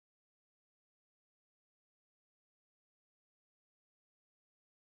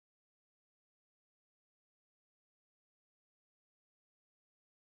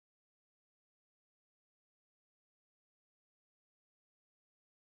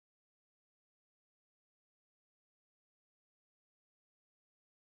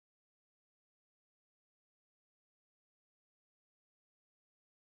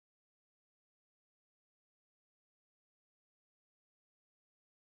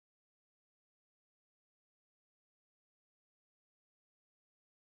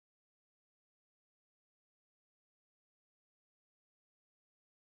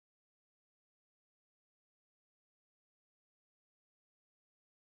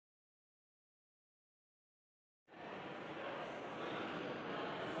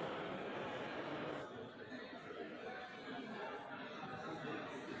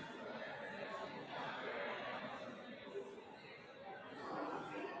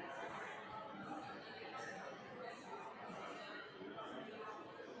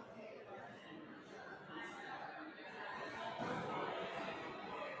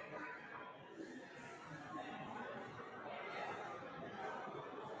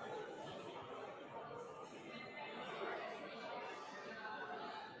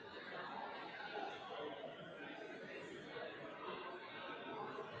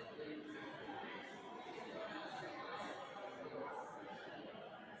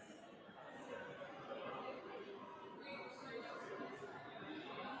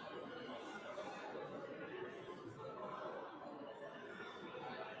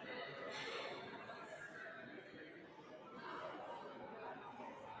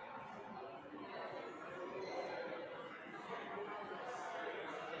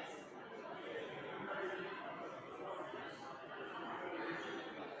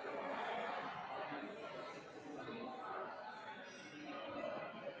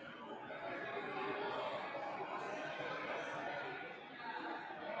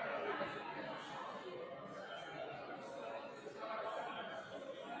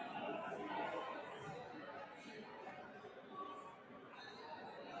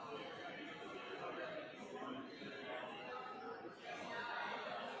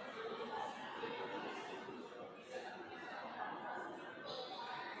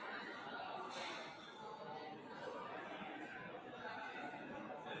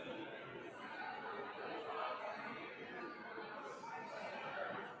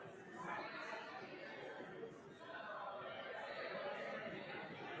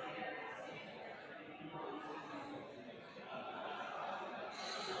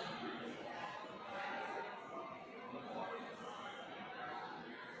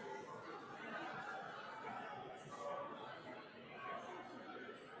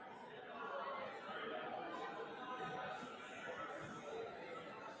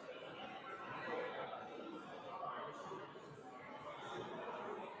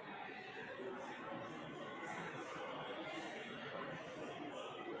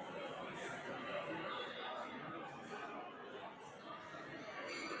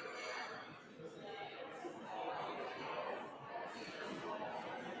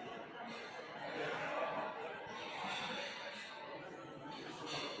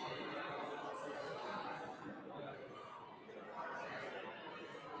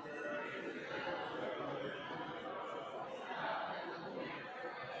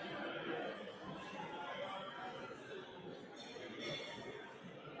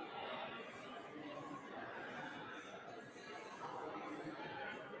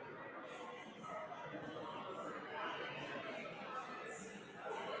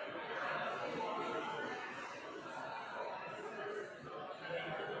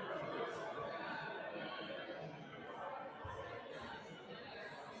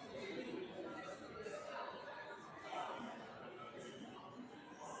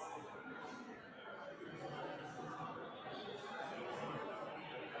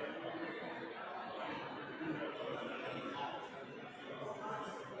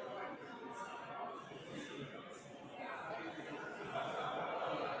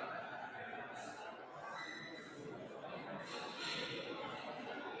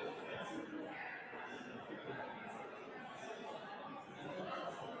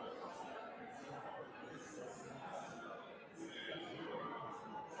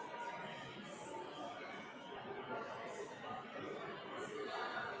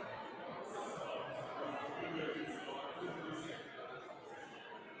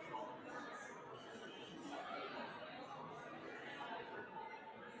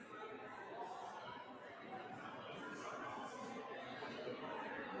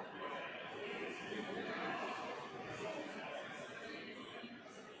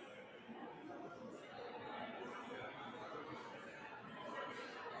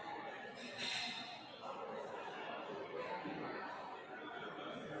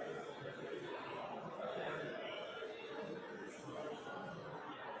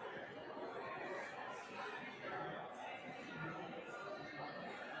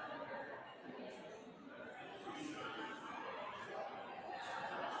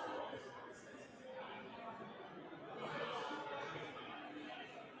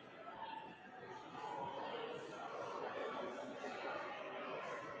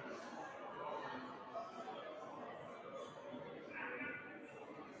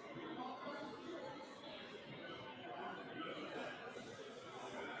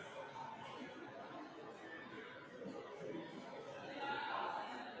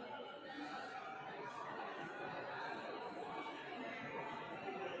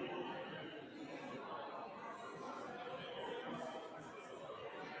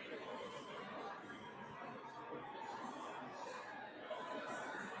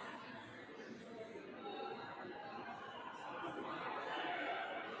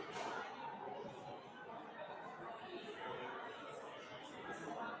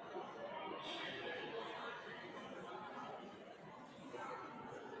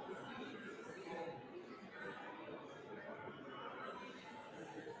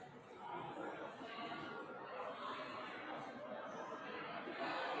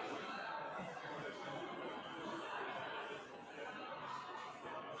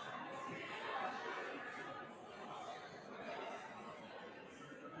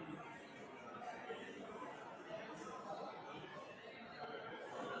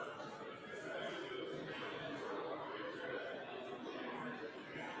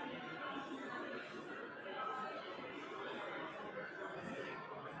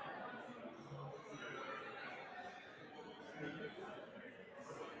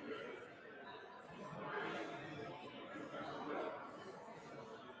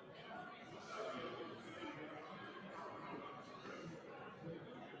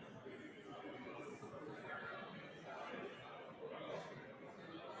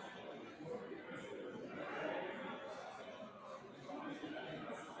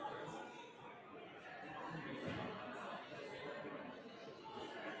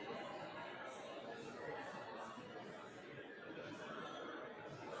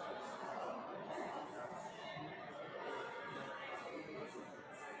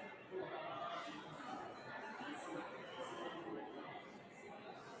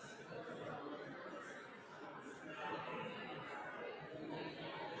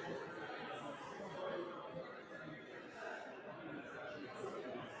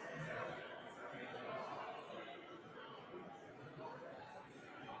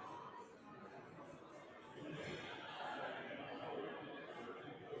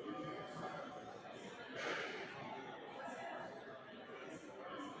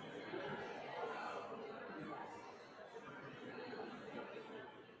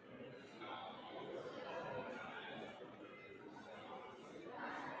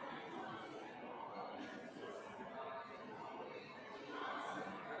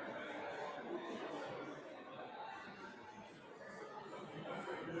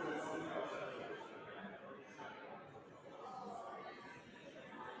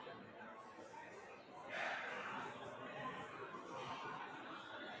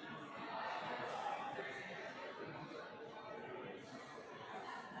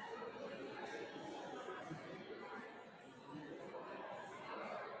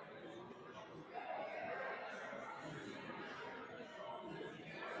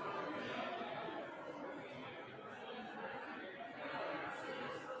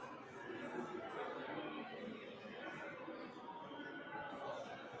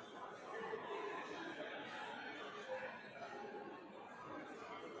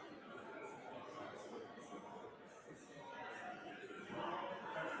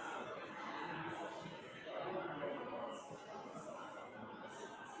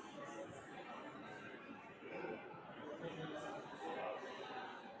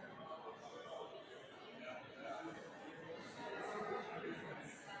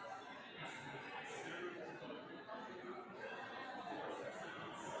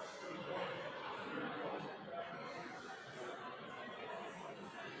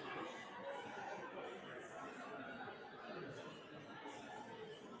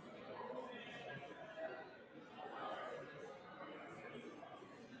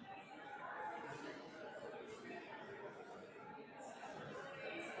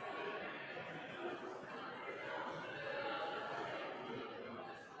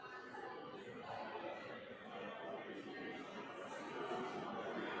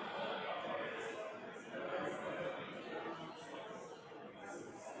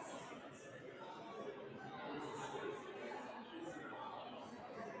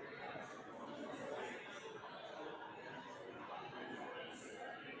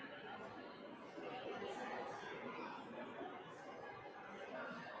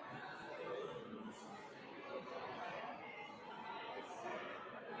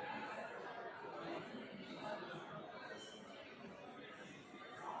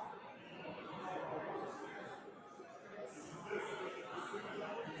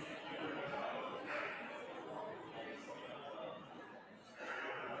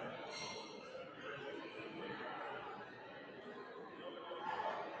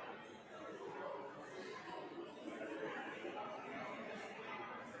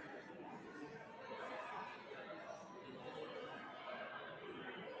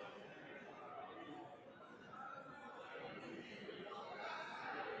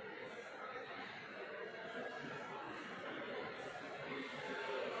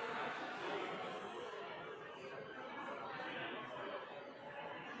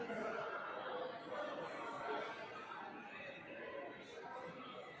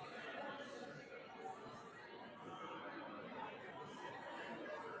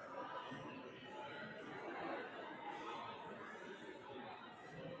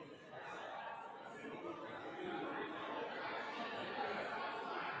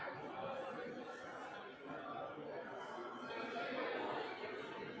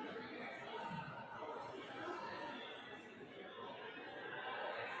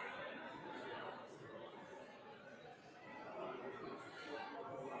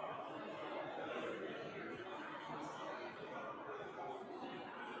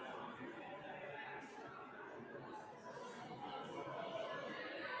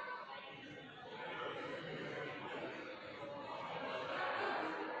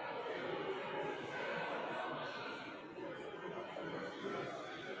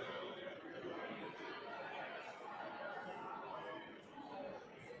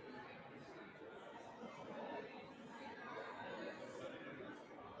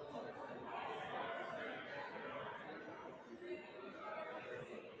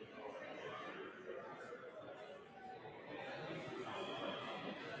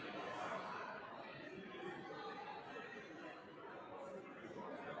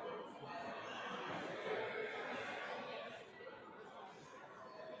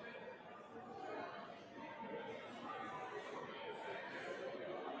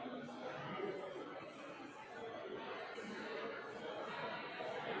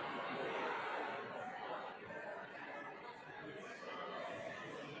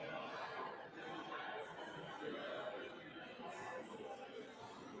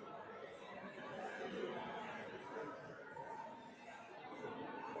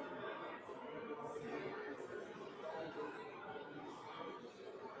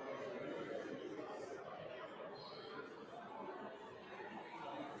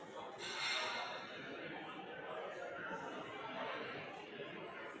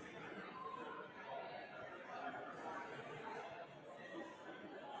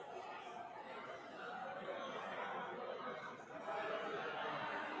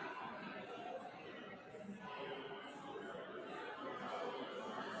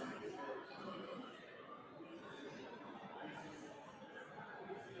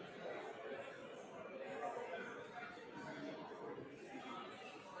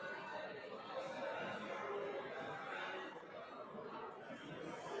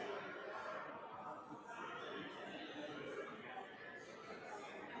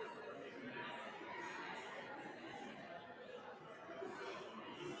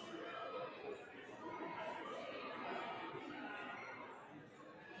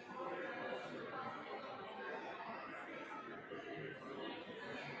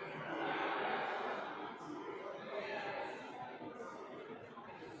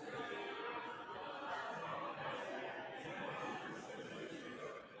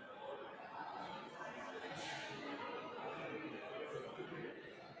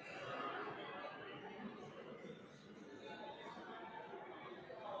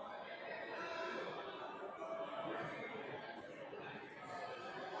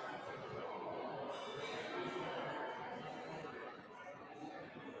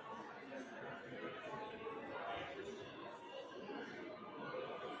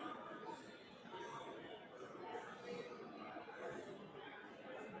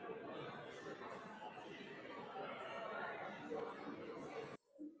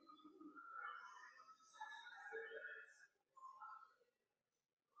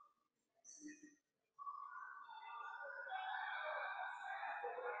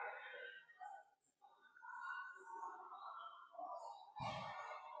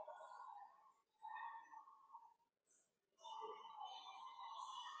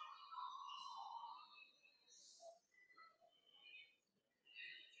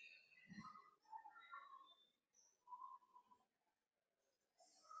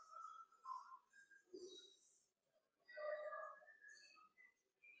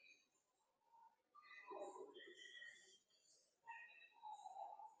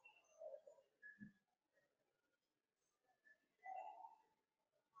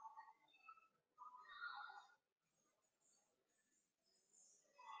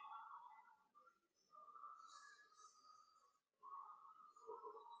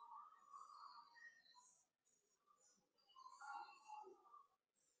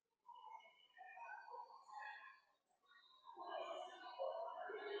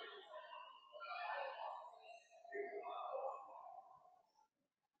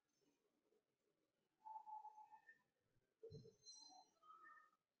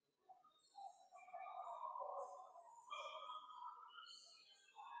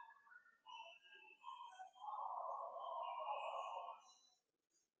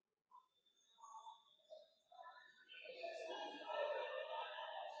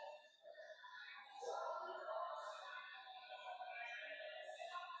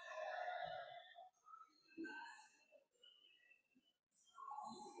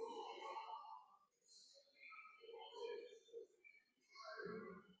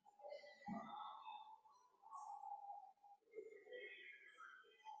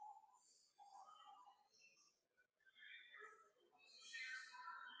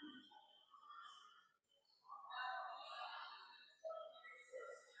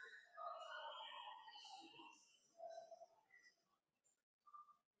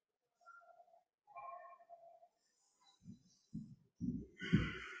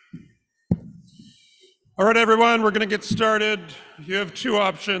All right, everyone, we're going to get started. You have two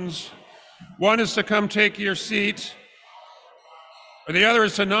options. One is to come take your seat, or the other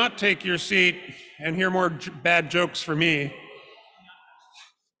is to not take your seat and hear more bad jokes from me.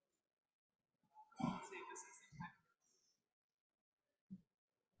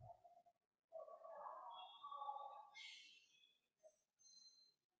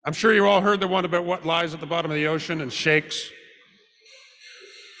 I'm sure you all heard the one about what lies at the bottom of the ocean and shakes.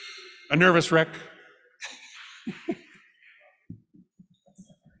 A nervous wreck.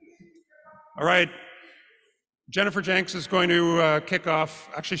 All right. Jennifer Jenks is going to kick off.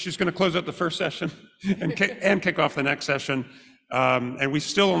 Actually, she's going to close out the first session and kick off the next session. And we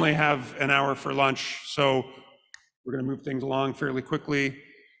still only have an hour for lunch, so we're going to move things along fairly quickly.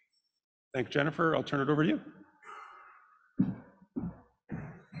 Thank Jennifer. I'll turn it over to you.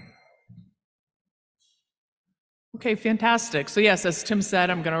 Okay, fantastic. So yes, as Tim said,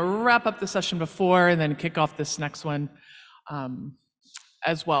 I'm going to wrap up the session before and then kick off this next one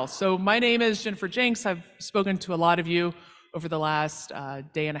as well. So my name is Jennifer Jenks. I've spoken to a lot of you over the last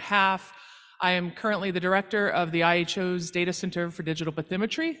day and a half. I am currently the director of the IHO's Data Center for Digital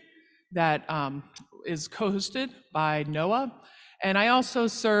Bathymetry that is co-hosted by NOAA. And I also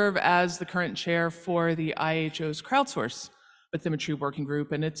serve as the current chair for the IHO's Crowdsource Bathymetry Working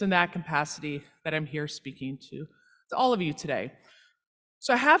Group. And it's in that capacity that I'm here speaking to all of you today.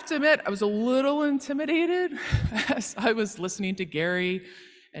 So I have to admit, I was a little intimidated as I was listening to Gary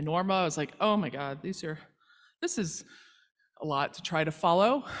and Norma. I was like, oh my God, this is a lot to try to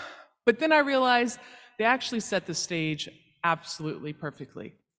follow. But then I realized they actually set the stage absolutely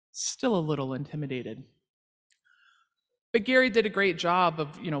perfectly. Still a little intimidated. But Gary did a great job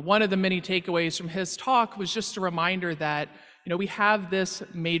of, one of the many takeaways from his talk was just a reminder that, we have this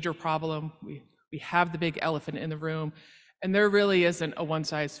major problem. We have the big elephant in the room, and there really isn't a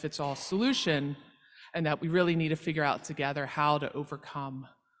one-size-fits-all solution, and that we really need to figure out together how to overcome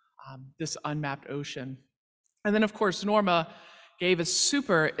this unmapped ocean. And then, of course, Norma gave a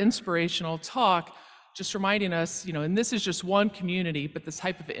super inspirational talk, just reminding us, and this is just one community, but the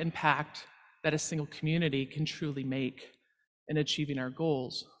type of impact that a single community can truly make in achieving our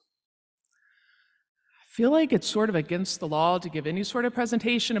goals. I feel like it's sort of against the law to give any sort of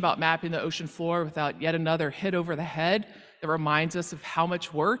presentation about mapping the ocean floor without yet another hit over the head that reminds us of how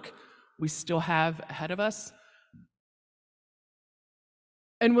much work we still have ahead of us.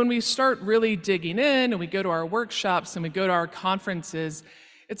 And when we start really digging in and we go to our workshops and we go to our conferences,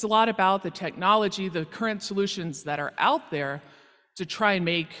 it's a lot about the technology, the current solutions that are out there to try and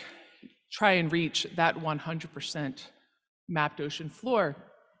reach that 100% mapped ocean floor.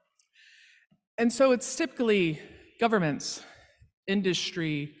 And so it's typically governments,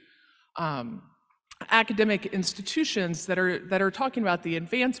 industry, academic institutions that are talking about the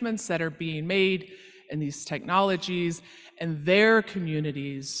advancements that are being made in these technologies and their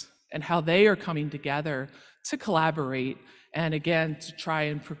communities and how they are coming together to collaborate and again to try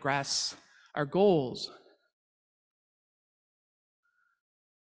and progress our goals.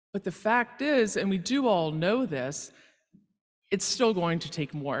 But the fact is, and we do all know this, it's still going to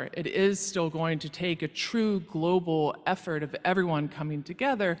take more. It is still going to take a true global effort of everyone coming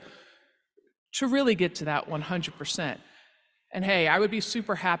together to really get to that 100%. And hey, I would be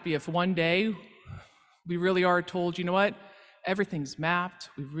super happy if one day we really are told, you know what, everything's mapped.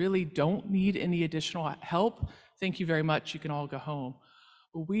 We really don't need any additional help. Thank you very much. You can all go home.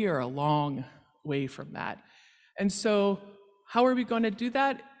 But we are a long way from that. And so how are we going to do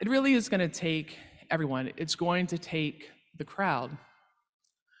that? It really is going to take everyone. It's going to take the crowd.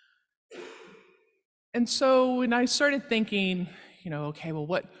 And so when I started thinking, okay, well,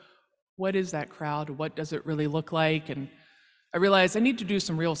 what is that crowd? What does it really look like? And I realized I need to do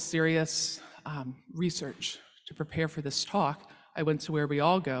some real serious research to prepare for this talk. I went to where we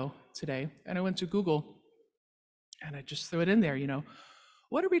all go today, and I went to Google, and I just threw it in there,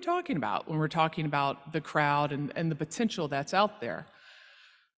 what are we talking about when we're talking about the crowd and the potential that's out there?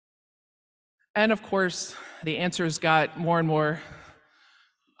 And of course, the answers got more and more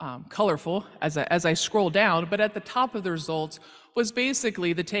colorful as I scroll down, but at the top of the results was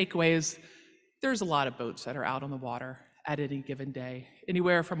basically the takeaways. There's a lot of boats that are out on the water at any given day,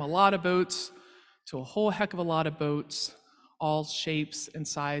 anywhere from a lot of boats to a whole heck of a lot of boats, all shapes and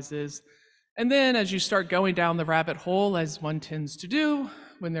sizes. And then as you start going down the rabbit hole, as one tends to do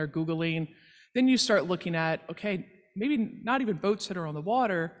when they're Googling, then you start looking at, okay, maybe not even boats that are on the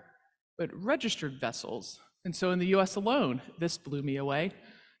water, but registered vessels. And so in the US alone, this blew me away,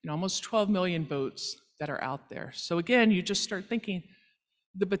 almost 12 million boats that are out there. So again, you just start thinking,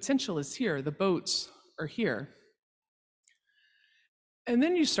 the potential is here, the boats are here. And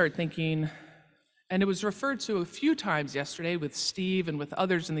then you start thinking, and it was referred to a few times yesterday with Steve and with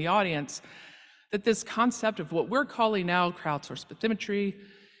others in the audience, that this concept of what we're calling now crowdsourced bathymetry,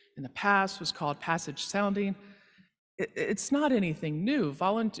 in the past was called passage sounding. It's not anything new.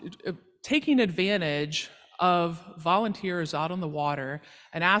 Taking advantage of volunteers out on the water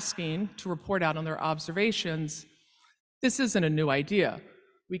and asking to report out on their observations, this isn't a new idea.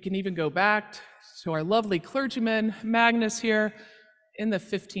 We can even go back to our lovely clergyman, Magnus here, in the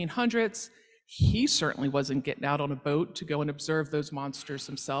 1500s. He certainly wasn't getting out on a boat to go and observe those monsters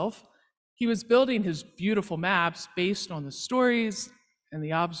himself. He was building his beautiful maps based on the stories and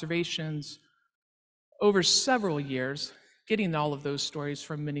the observations over several years, getting all of those stories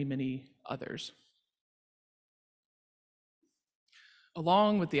from many, many others.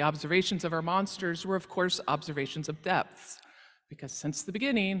 Along with the observations of our monsters were, of course, observations of depths, because since the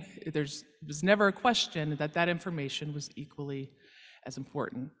beginning, there was never a question that that information was equally as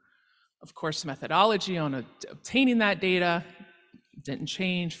important. Of course, methodology on obtaining that data didn't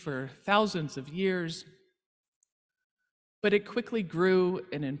change for thousands of years, but it quickly grew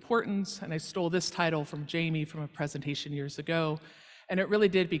in importance, and I stole this title from Jamie from a presentation years ago, and it really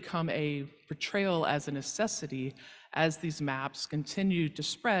did become a portrayal as a necessity as these maps continued to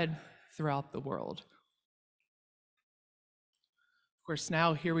spread throughout the world. Of course,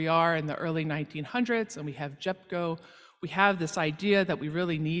 now here we are in the early 1900s, and we have JEPCO. We have this idea that we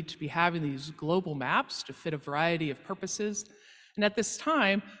really need to be having these global maps to fit a variety of purposes. And at this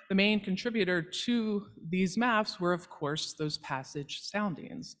time, the main contributor to these maps were, of course, those passage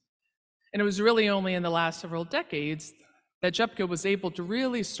soundings. And it was really only in the last several decades that JEPCO was able to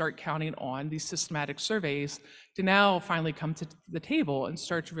really start counting on these systematic surveys to now finally come to the table and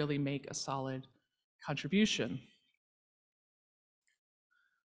start to really make a solid contribution.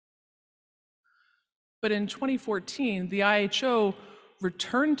 But in 2014, the IHO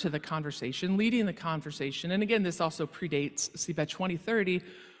returned to the conversation, leading the conversation, and again, this also predates CBET 2030,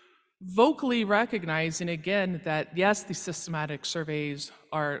 vocally recognizing again that yes, these systematic surveys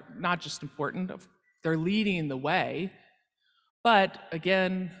are not just important, they're leading the way, but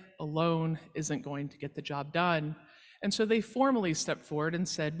again, alone isn't going to get the job done. And so they formally stepped forward and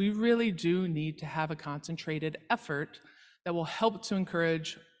said, we really do need to have a concentrated effort that will help to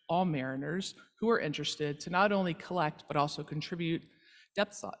encourage all mariners who are interested to not only collect, but also contribute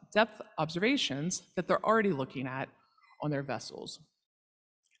depth observations that they're already looking at on their vessels.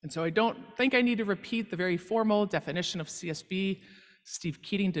 And so I don't think I need to repeat the very formal definition of CSB. Steve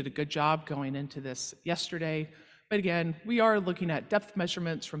Keating did a good job going into this yesterday. But again, we are looking at depth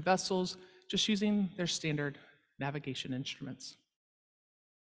measurements from vessels, just using their standard navigation instruments.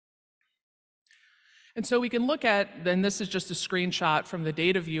 And so we can look at, then this is just a screenshot from the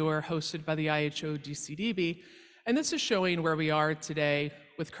data viewer hosted by the IHO DCDB, and this is showing where we are today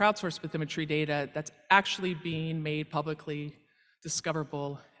with crowdsourced bathymetry data that's actually being made publicly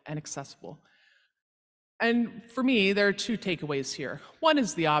discoverable and accessible. And for me, there are two takeaways here. One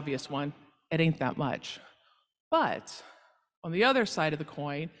is the obvious one, it ain't that much. But on the other side of the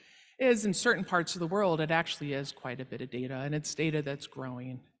coin is in certain parts of the world, it actually is quite a bit of data, and it's data that's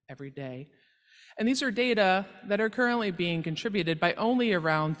growing every day. And these are data that are currently being contributed by only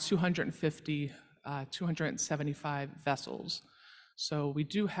around 250, 275 vessels. So we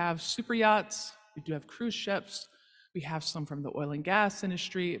do have super yachts, we do have cruise ships, we have some from the oil and gas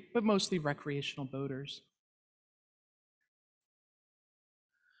industry, but mostly recreational boaters.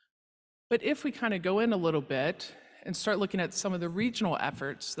 But if we kind of go in a little bit and start looking at some of the regional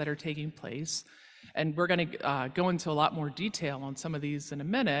efforts that are taking place, and we're going to go into a lot more detail on some of these in a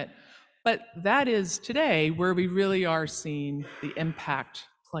minute, but that is today where we really are seeing the impact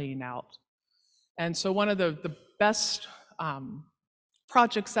playing out. And so one of the best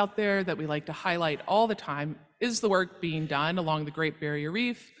projects out there that we like to highlight all the time is the work being done along the Great Barrier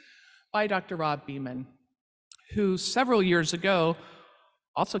Reef by Dr. Rob Beeman, who several years ago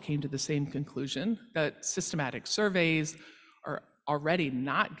also came to the same conclusion that systematic surveys are already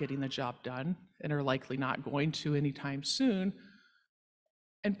not getting the job done and are likely not going to anytime soon,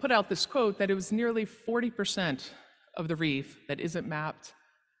 and put out this quote that it was nearly 40% of the reef that isn't mapped.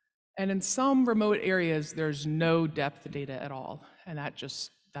 And in some remote areas, there's no depth data at all. And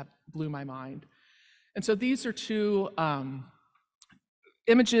that blew my mind. And so these are two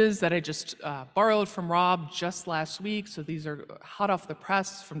images that I just borrowed from Rob just last week. So these are hot off the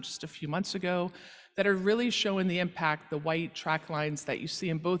press from just a few months ago that are really showing the impact, the white track lines that you see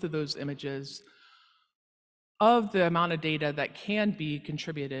in both of those images, of the amount of data that can be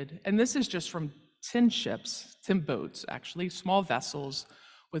contributed. And this is just from 10 ships, 10 boats, actually, small vessels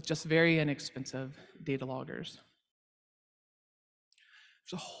with just very inexpensive data loggers.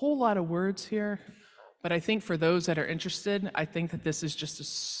 There's a whole lot of words here, but I think for those that are interested, I think that this is just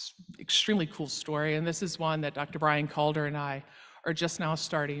an extremely cool story. And this is one that Dr. Brian Calder and I are just now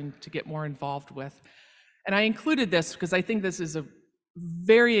starting to get more involved with. And I included this because I think this is a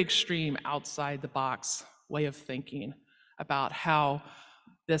very extreme outside the box way of thinking about how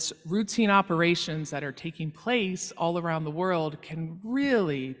this routine operations that are taking place all around the world can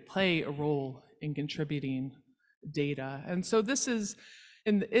really play a role in contributing data. And so this is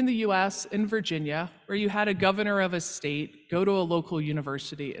in the US, in Virginia, where you had a governor of a state go to a local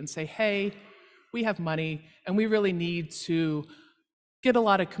university and say, hey, we have money and we really need to get a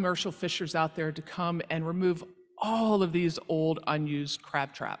lot of commercial fishers out there to come and remove all of these old unused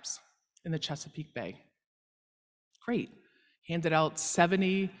crab traps in the Chesapeake Bay. Great. Handed out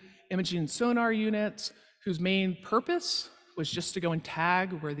 70 imaging sonar units whose main purpose was just to go and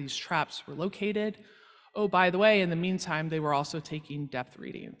tag where these traps were located. Oh, by the way, in the meantime, they were also taking depth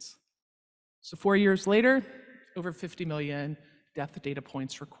readings. So 4 years later, over 50 million depth data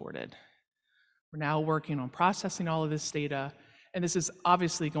points recorded. We're now working on processing all of this data, and this is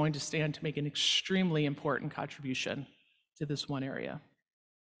obviously going to stand to make an extremely important contribution to this one area.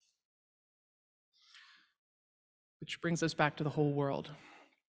 Which brings us back to the whole world.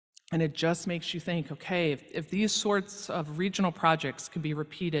 And it just makes you think, okay, if these sorts of regional projects can be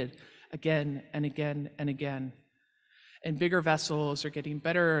repeated again and again and again, and bigger vessels are getting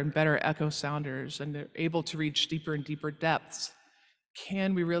better and better echo sounders, and they're able to reach deeper and deeper depths,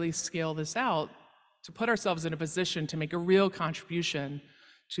 can we really scale this out to put ourselves in a position to make a real contribution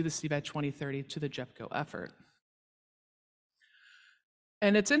to the Seabed 2030, to the JEPCO effort?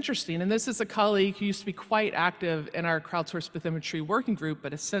 And it's interesting, and this is a colleague who used to be quite active in our crowdsourced bathymetry working group,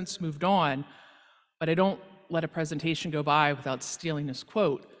 but has since moved on. But I don't let a presentation go by without stealing his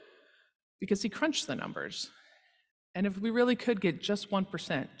quote, because he crunched the numbers. And if we really could get just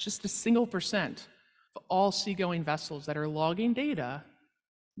 1%, just a single percent of all seagoing vessels that are logging data,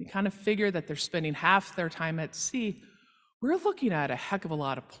 you kind of figure that they're spending half their time at sea, we're looking at a heck of a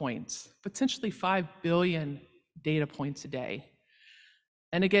lot of points, potentially 5 billion data points a day.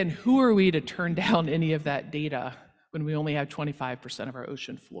 And again, who are we to turn down any of that data when we only have 25% of our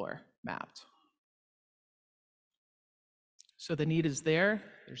ocean floor mapped? So the need is there.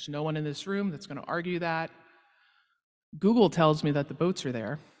 There's no one in this room that's going to argue that. Google tells me that the boats are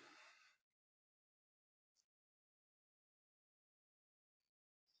there.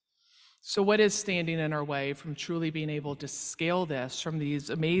 So what is standing in our way from truly being able to scale this from these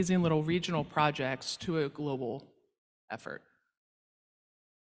amazing little regional projects to a global effort?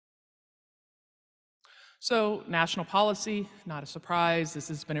 So national policy, not a surprise. This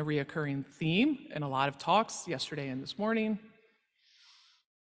has been a reoccurring theme in a lot of talks yesterday and this morning.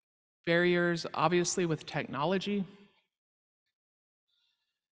 Barriers, obviously, with technology.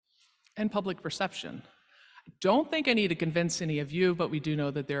 And public perception. I don't think I need to convince any of you, but we do know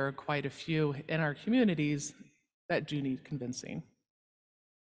that there are quite a few in our communities that do need convincing.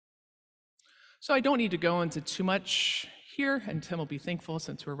 So I don't need to go into too much here, and Tim will be thankful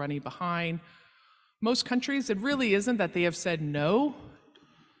since we're running behind. Most countries, it really isn't that they have said no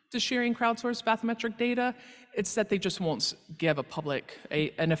to sharing crowdsourced bathymetric data, it's that they just won't give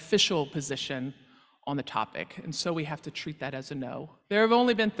an official position on the topic, and so we have to treat that as a no. There have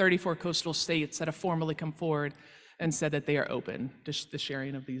only been 34 coastal states that have formally come forward and said that they are open to the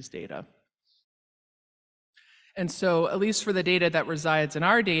sharing of these data. And so, at least for the data that resides in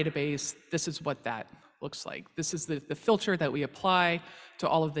our database, this is what that looks like. This is the filter that we apply to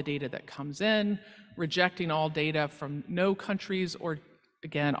all of the data that comes in, rejecting all data from no countries, or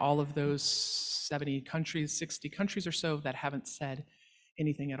again, all of those 70 countries, 60 countries or so that haven't said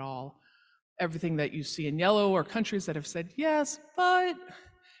anything at all. Everything that you see in yellow are countries that have said yes, but,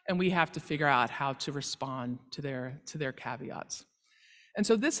 and we have to figure out how to respond to their caveats. And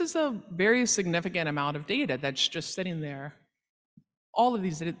so this is a very significant amount of data that's just sitting there. All of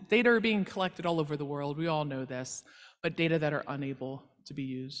these data are being collected all over the world, we all know this, but data that are unable to be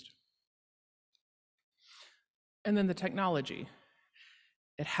used. And then the technology.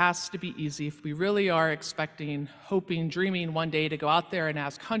 It has to be easy if we really are expecting, hoping, dreaming one day to go out there and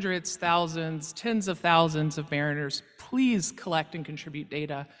ask hundreds, thousands, tens of thousands of mariners, please collect and contribute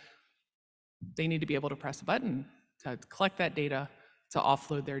data. They need to be able to press a button to collect that data, to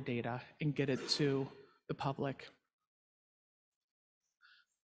offload their data and get it to the public.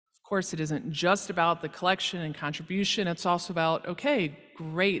 Of course, it isn't just about the collection and contribution, it's also about, okay,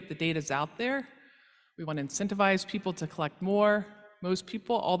 great, the data's out there. We want to incentivize people to collect more. Most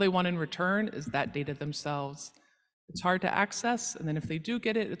people, all they want in return is that data themselves. It's hard to access, and then if they do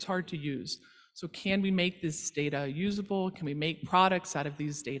get it, it's hard to use. So can we make this data usable? Can we make products out of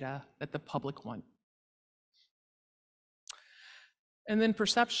these data that the public want? And then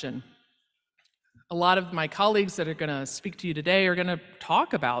perception. A lot of my colleagues that are going to speak to you today are going to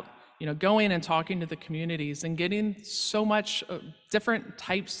talk about, going and talking to the communities and getting so much different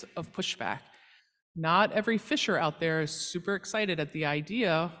types of pushback. Not every fisher out there is super excited at the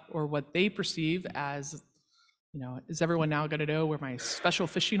idea or what they perceive as, is everyone now going to know where my special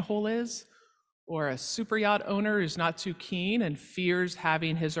fishing hole is? Or a super yacht owner who's not too keen and fears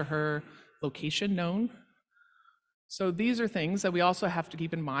having his or her location known. So these are things that we also have to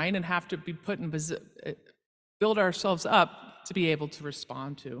keep in mind and have to be put in build ourselves up to be able to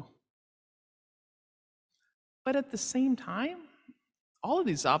respond to. But at the same time, all of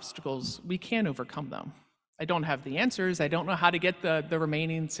these obstacles, we can overcome them. I don't have the answers. I don't know how to get the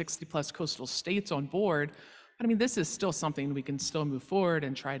remaining 60 plus coastal states on board. But I mean, this is still something we can still move forward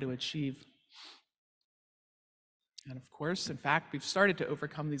and try to achieve. And of course, in fact, we've started to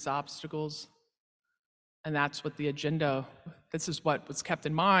overcome these obstacles. And that's what the agenda, this is what was kept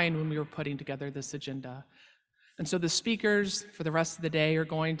in mind when we were putting together this agenda. And so the speakers for the rest of the day are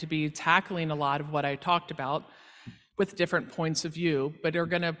going to be tackling a lot of what I talked about with different points of view, but are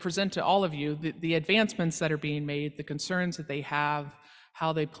going to present to all of you the advancements that are being made, the concerns that they have,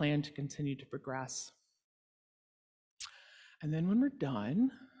 how they plan to continue to progress. And then when we're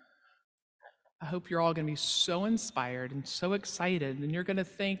done, I hope you're all going to be so inspired and so excited, and you're going to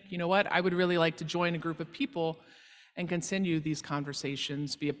think, you know what, I would really like to join a group of people and continue these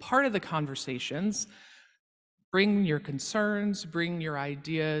conversations, be a part of the conversations, bring your concerns, bring your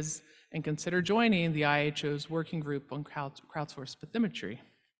ideas, and consider joining the IHO's working group on crowdsourced bathymetry.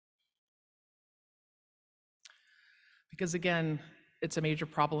 Because again, it's a major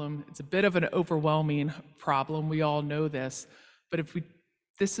problem. It's a bit of an overwhelming problem. We all know this, but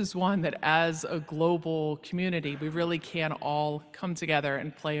this is one that as a global community, we really can all come together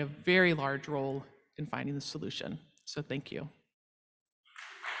and play a very large role in finding the solution. So thank you.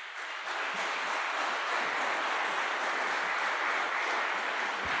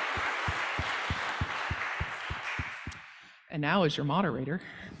 And now, as your moderator,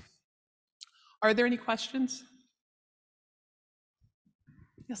 are there any questions?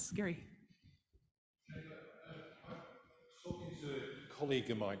 Yes, Gary. I was talking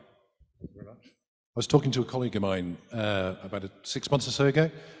to a colleague of mine about 6 months or so ago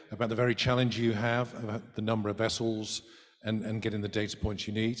about the very challenge you have about the number of vessels and getting the data points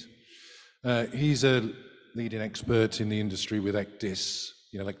you need. He's a leading expert in the industry with ECDIS,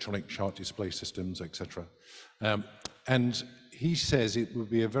 electronic chart display systems, etc. And he says it would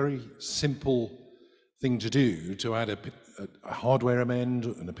be a very simple thing to do to add a hardware amend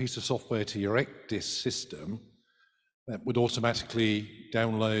and a piece of software to your ECDIS system that would automatically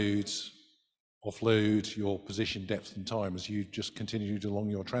download, offload your position, depth and time as you just continued along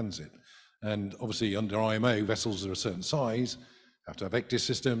your transit. And obviously under IMO, vessels are a certain size, have to have ECDIS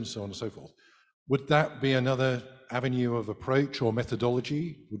systems, so on and so forth. Would that be another avenue of approach or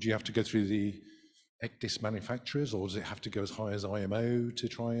methodology? Would you have to go through the ECDIS manufacturers, or does it have to go as high as IMO to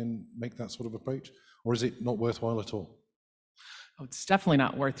try and make that sort of approach? Or is it not worthwhile at all? Oh, it's definitely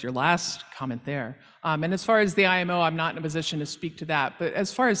not worth your last comment there. And as far as the IMO, I'm not in a position to speak to that. But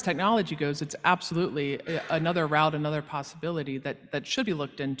as far as technology goes, it's absolutely another route, another possibility that should be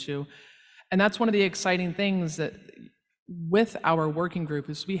looked into. And that's one of the exciting things that with our working group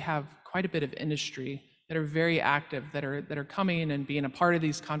is we have quite a bit of industry that are very active, that are coming and being a part of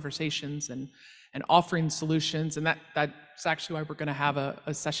these conversations and offering solutions. And that's actually why we're going to have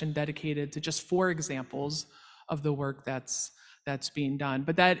a session dedicated to just 4 examples of the work that's being done.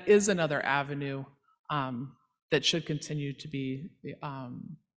 But that is another avenue that should continue to be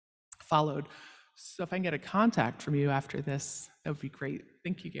followed. So if I can get a contact from you after this, that would be great.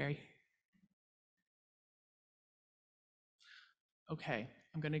 Thank you, Gary. Okay,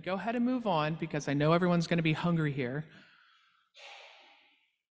 I'm going to go ahead and move on because I know everyone's going to be hungry here.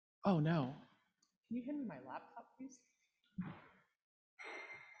 Oh no. Can you hand me my laptop, please?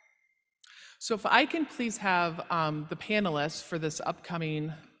 So if I can please have the panelists for this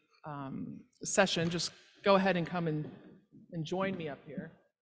upcoming session, just go ahead and come and join me up here.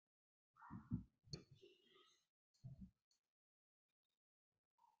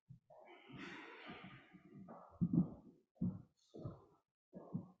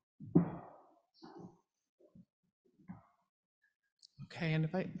 Okay, and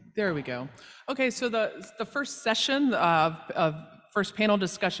there we go. Okay, so the first session of first panel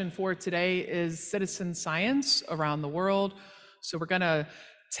discussion for today is citizen science around the world. So we're going to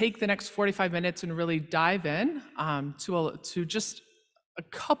take the next 45 minutes and really dive in to just a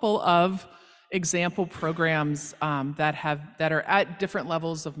couple of example programs that are at different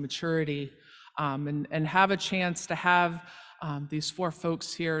levels of maturity, and have a chance to have these 4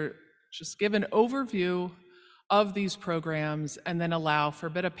 folks here just give an overview of these programs and then allow for a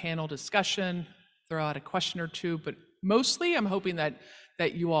bit of panel discussion, throw out a question or 2, but mostly I'm hoping that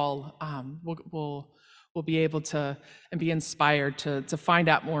you all will be able to and be inspired to find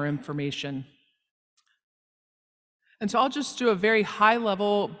out more information. And so I'll just do a very high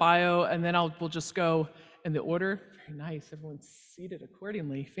level bio and then we'll just go in the order. Very nice, everyone's seated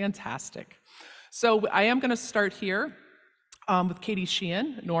accordingly, fantastic. So I am gonna start here with Katie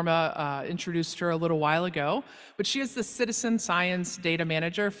Sheehan. Norma introduced her a little while ago, but she is the Citizen Science Data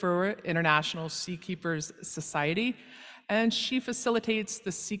Manager for International Seakeepers Society, and she facilitates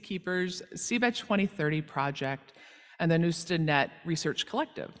the Seakeepers Seabed 2030 project and the NewStaNet Research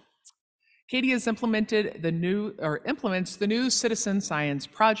Collective. Katie has implements the new citizen science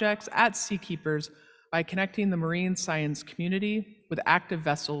projects at Seakeepers by connecting the marine science community with active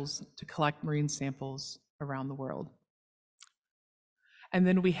vessels to collect marine samples around the world. And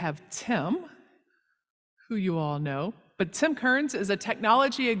then we have Tim, who you all know, but Tim Kearns is a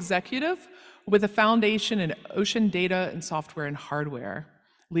technology executive with a foundation in ocean data and software and hardware,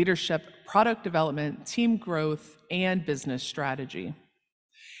 leadership, product development, team growth, and business strategy.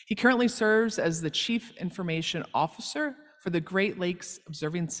 He currently serves as the Chief Information Officer for the Great Lakes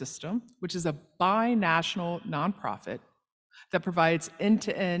Observing System, which is a bi-national nonprofit that provides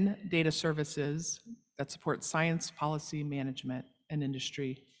end-to-end data services that support science, policy, management, and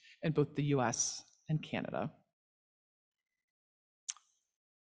industry in both the US and Canada.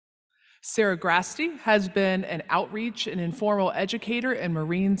 Sarah Grasty has been an outreach and informal educator in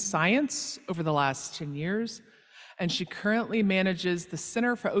marine science over the last 10 years, and she currently manages the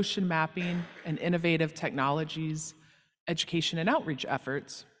Center for Ocean Mapping and Innovative Technologies education and outreach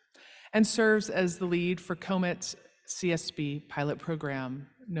efforts, and serves as the lead for COMET's CSB pilot program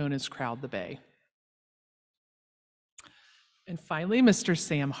known as Crowd the Bay. And finally, Mr.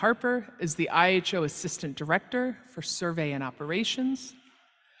 Sam Harper is the IHO Assistant Director for Survey and Operations.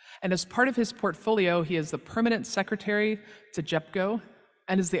 And as part of his portfolio, he is the Permanent Secretary to JEPCO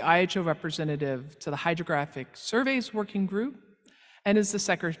and is the IHO representative to the Hydrographic Surveys Working Group and is the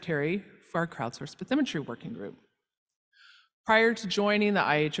Secretary for our Crowdsourced Bathymetry Working Group. Prior to joining the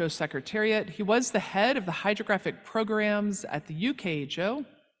IHO Secretariat, he was the head of the hydrographic programs at the UKHO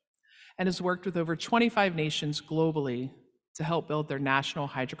and has worked with over 25 nations globally to help build their national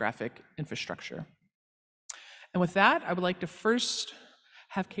hydrographic infrastructure. And with that, I would like to first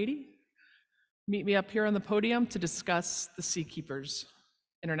have Katie meet me up here on the podium to discuss the Seakeepers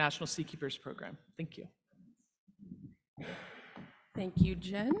International Seakeepers Program. Thank you. Thank you,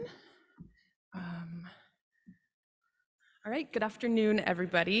 Jen. All right, good afternoon,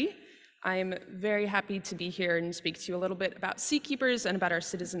 everybody. I'm very happy to be here and speak to you a little bit about Seakeepers and about our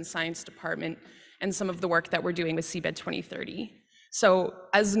citizen science department and some of the work that we're doing with Seabed 2030. So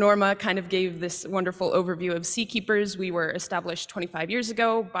as Norma kind of gave this wonderful overview of Seakeepers, we were established 25 years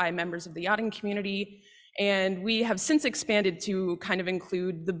ago by members of the yachting community, and we have since expanded to kind of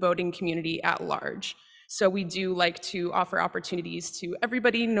include the boating community at large. So we do like to offer opportunities to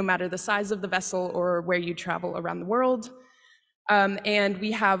everybody, no matter the size of the vessel or where you travel around the world. And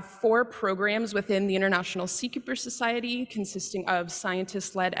we have 4 programs within the International Seakeeper Society, consisting of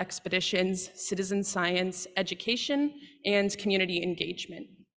scientist-led expeditions, citizen science, education, and community engagement.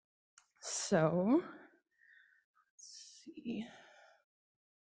 So, let's see.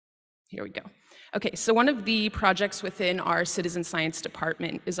 Here we go. Okay, so one of the projects within our citizen science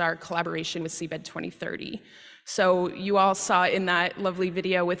department is our collaboration with Seabed 2030. So you all saw in that lovely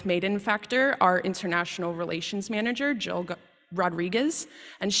video with Maiden Factor, our international relations manager, Jill Rodriguez,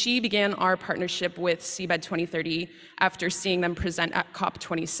 and she began our partnership with Seabed 2030 after seeing them present at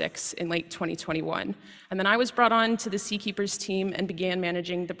COP26 in late 2021. And then I was brought on to the Seakeepers team and began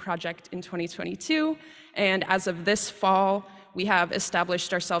managing the project in 2022. And as of this fall, we have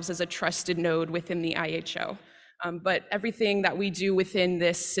established ourselves as a trusted node within the IHO. But everything that we do within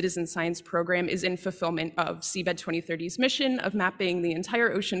this citizen science program is in fulfillment of Seabed 2030's mission of mapping the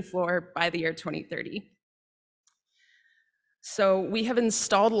entire ocean floor by the year 2030. So we have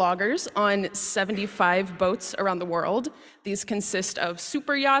installed loggers on 75 boats around the world. These consist of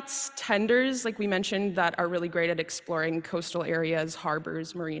super yachts, tenders, like we mentioned, that are really great at exploring coastal areas,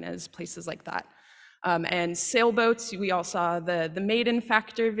 harbors, marinas, places like that. And sailboats, we all saw the Maiden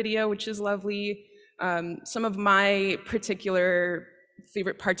Factor video, which is lovely. Some of my particular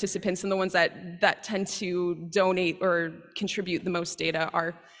favorite participants and the ones that tend to donate or contribute the most data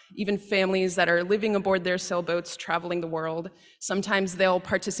are even families that are living aboard their sailboats, traveling the world. Sometimes they'll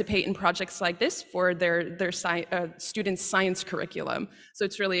participate in projects like this for their students' science curriculum. So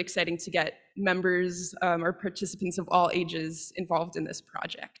it's really exciting to get members or participants of all ages involved in this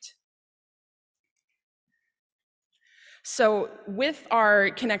project. So with our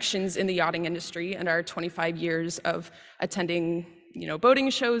connections in the yachting industry and our 25 years of attending, boating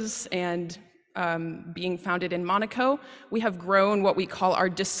shows and being founded in Monaco, we have grown what we call our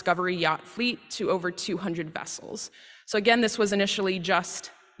Discovery Yacht Fleet to over 200 vessels. So again, this was initially just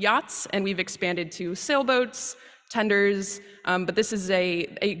yachts, and we've expanded to sailboats, tenders, but this is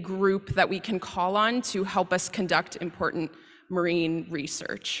a group that we can call on to help us conduct important marine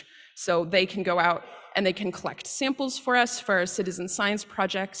research. So they can go out and they can collect samples for us for our citizen science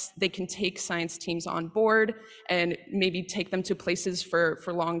projects. They can take science teams on board and maybe take them to places for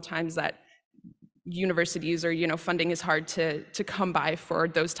long times that universities or funding is hard to come by for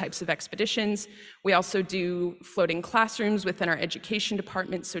those types of expeditions. We also do floating classrooms within our education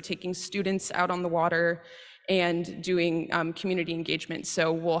department, so taking students out on the water and doing community engagement.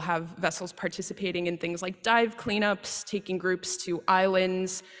 So we'll have vessels participating in things like dive cleanups, taking groups to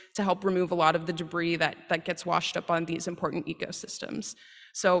islands to help remove a lot of the debris that gets washed up on these important ecosystems.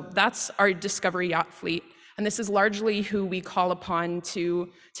 So that's our Discovery Yacht Fleet. And this is largely who we call upon to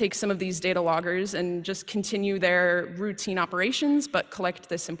take some of these data loggers and just continue their routine operations, but collect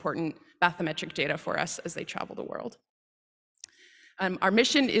this important bathymetric data for us as they travel the world. Our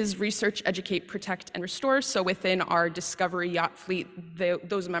mission is research, educate, protect, and restore. So within our Discovery Yacht Fleet,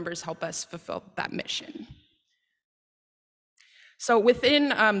 those members help us fulfill that mission. So within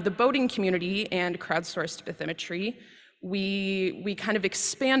the boating community and crowdsourced bathymetry, we kind of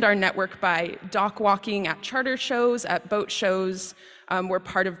expand our network by dock walking at charter shows, at boat shows. We're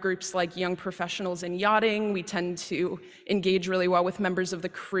part of groups like Young Professionals in Yachting. We tend to engage really well with members of the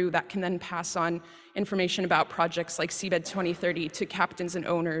crew that can then pass on information about projects like Seabed 2030 to captains and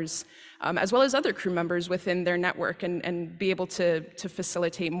owners, as well as other crew members within their network, and be able to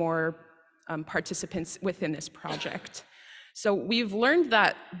facilitate more participants within this project. So we've learned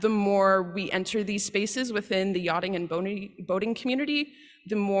that the more we enter these spaces within the yachting and boating community,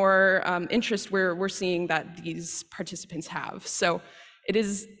 the more interest we're seeing that these participants have. So it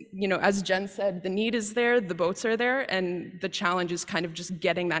is, as Jen said, the need is there, the boats are there, and the challenge is kind of just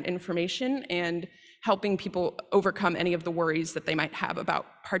getting that information and helping people overcome any of the worries that they might have about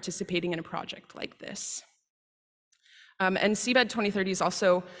participating in a project like this. And Seabed 2030 is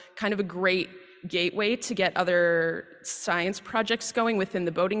also kind of a great gateway to get other science projects going within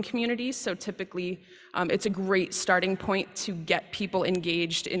the boating community. So typically, it's a great starting point to get people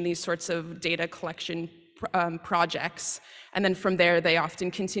engaged in these sorts of data collection projects. And then from there, they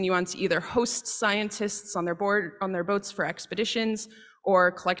often continue on to either host scientists on their boats for expeditions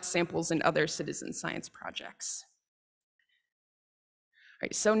or collect samples in other citizen science projects. All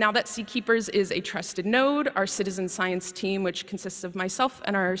right, so now that Seakeepers is a trusted node, our citizen science team, which consists of myself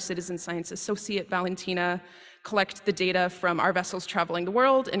and our citizen science associate, Valentina, collect the data from our vessels traveling the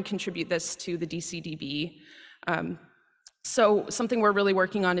world and contribute this to the DCDB. So something we're really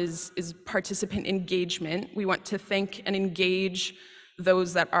working on is participant engagement. We want to thank and engage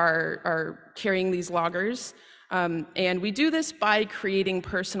those that are carrying these loggers. And we do this by creating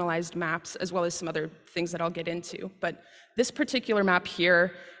personalized maps as well as some other things that I'll get into. But this particular map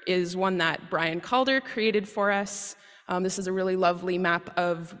here is one that Brian Calder created for us. This is a really lovely map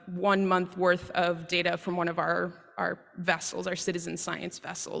of 1 month worth of data from one of our vessels, our citizen science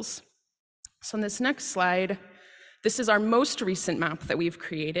vessels. So on this next slide, this is our most recent map that we've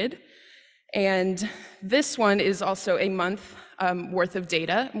created. And this one is also a month worth of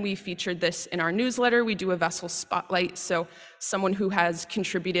data. We featured this in our newsletter. We do a vessel spotlight, so someone who has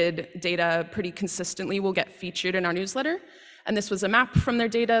contributed data pretty consistently will get featured in our newsletter. And this was a map from their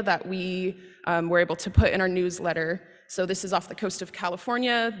data that we were able to put in our newsletter. So this is off the coast of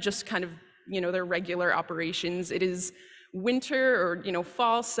California, just kind of, their regular operations. It is winter or,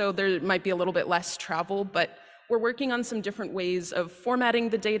 fall, so there might be a little bit less travel, but we're working on some different ways of formatting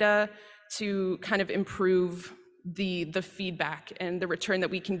the data to kind of improve the feedback and the return that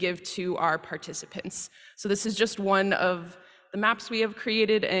we can give to our participants. So this is just one of the maps we have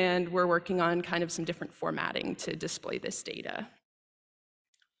created, and we're working on kind of some different formatting to display this data.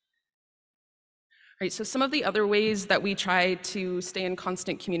 All right, so some of the other ways that we try to stay in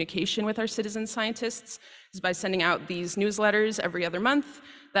constant communication with our citizen scientists is by sending out these newsletters every other month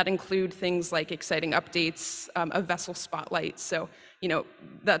that include things like exciting updates, a vessel spotlight. So,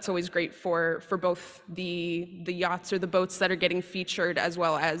 that's always great for both the yachts or the boats that are getting featured, as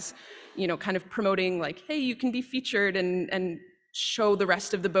well as, kind of promoting like, hey, you can be featured and show the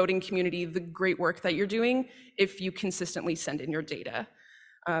rest of the boating community the great work that you're doing if you consistently send in your data.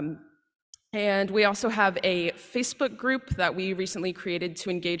 And we also have a Facebook group that we recently created to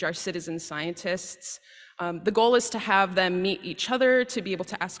engage our citizen scientists. The goal is to have them meet each other, to be able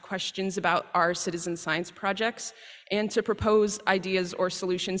to ask questions about our citizen science projects, and to propose ideas or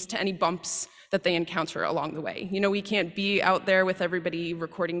solutions to any bumps that they encounter along the way. We can't be out there with everybody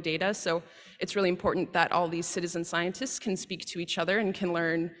recording data, so it's really important that all these citizen scientists can speak to each other and can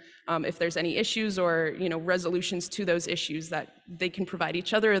learn if there's any issues or resolutions to those issues that they can provide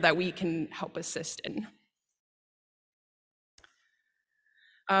each other or that we can help assist in.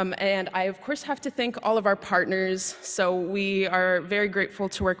 And I, of course, have to thank all of our partners. So we are very grateful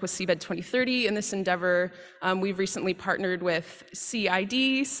to work with Seabed 2030 in this endeavor. We've recently partnered with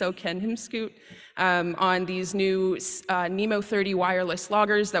CID, so Ken Himscoot, on these new Nemo 30 wireless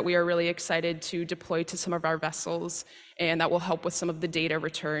loggers that we are really excited to deploy to some of our vessels, and that will help with some of the data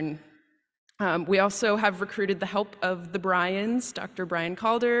return. We also have recruited the help of the Bryans, Dr. Brian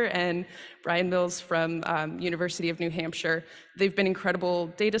Calder and Brian Mills from University of New Hampshire. They've been incredible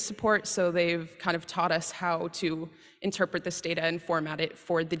data support, so they've kind of taught us how to interpret this data and format it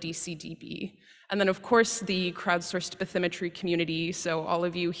for the DCDB. And then, of course, the crowdsourced bathymetry community, so all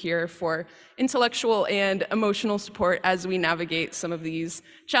of you here for intellectual and emotional support as we navigate some of these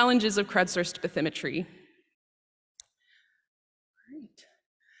challenges of crowdsourced bathymetry.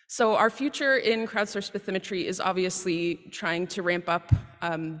 So our future in crowdsourced bathymetry is obviously trying to ramp up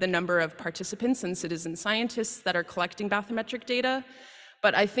the number of participants and citizen scientists that are collecting bathymetric data.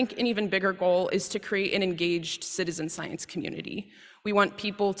 But I think an even bigger goal is to create an engaged citizen science community. We want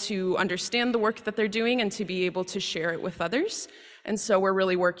people to understand the work that they're doing and to be able to share it with others. And so we're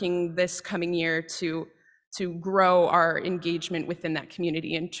really working this coming year to grow our engagement within that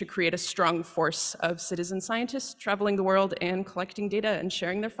community and to create a strong force of citizen scientists traveling the world and collecting data and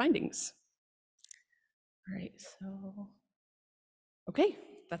sharing their findings. All right, so, okay,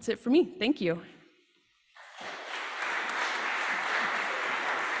 that's it for me. Thank you.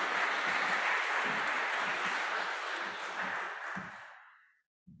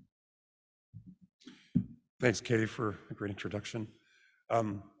 Thanks, Katie, for a great introduction.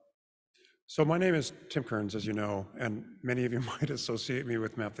 So my name is Tim Kearns, as you know, and many of you might associate me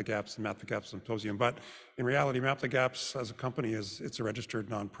with Map the Gaps and Map the Gaps Symposium, but in reality, Map the Gaps as a company it's a registered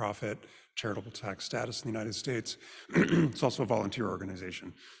nonprofit charitable tax status in the United States. It's also a volunteer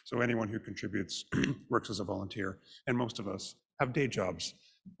organization. So anyone who contributes works as a volunteer, and most of us have day jobs,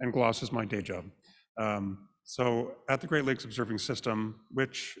 and GLOS is my day job. So at the Great Lakes Observing System,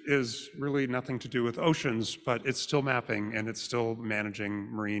 which is really nothing to do with oceans, but it's still mapping and it's still managing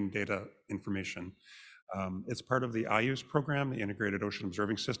marine data information. It's part of the IOOS program, the Integrated Ocean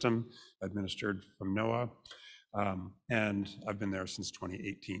Observing System, administered from NOAA, and I've been there since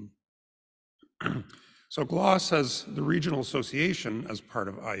 2018. So GLOS has the regional association as part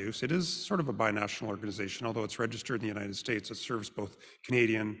of IOOS. It is sort of a binational organization, although it's registered in the United States. It serves both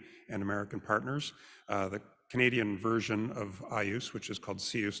Canadian and American partners. The Canadian version of IOOS, which is called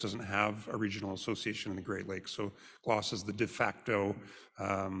CEOOS, doesn't have a regional association in the Great Lakes. So GLOS is the de facto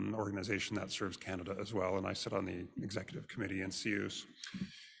organization that serves Canada as well, and I sit on the executive committee in CEOOS.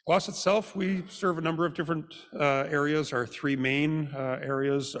 GLOS itself, we serve a number of different areas. Our three main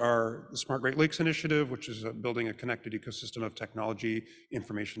areas are the Smart Great Lakes Initiative, which is building a connected ecosystem of technology,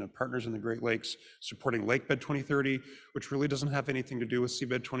 information, and partners in the Great Lakes, supporting Lakebed 2030, which really doesn't have anything to do with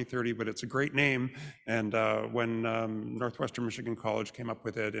Seabed 2030, but it's a great name. And when Northwestern Michigan College came up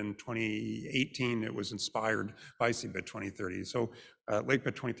with it in 2018, it was inspired by Seabed 2030. So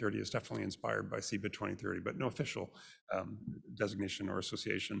Lakebed 2030 is definitely inspired by Seabed 2030, but no official designation or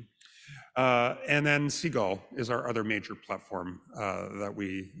association. And then Seagull is our other major platform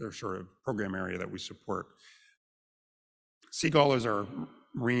their sort of program area that we support. Seagull is our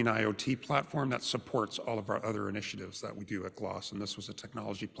marine IoT platform that supports all of our other initiatives that we do at GLOS. And this was a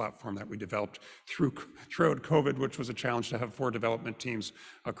technology platform that we developed throughout COVID, which was a challenge to have 4 development teams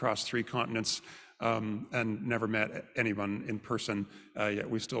across 3 continents. And never met anyone in person, yet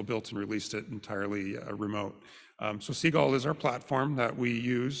we still built and released it entirely remote. So Seagull is our platform that we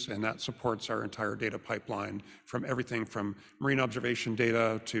use, and that supports our entire data pipeline, from everything from marine observation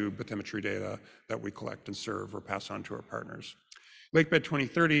data to bathymetry data that we collect and serve or pass on to our partners. Lakebed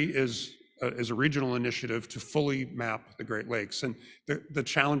 2030 is a regional initiative to fully map the Great Lakes. And the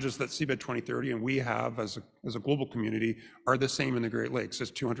challenges that Seabed 2030 and we have as a global community are the same in the Great Lakes. It's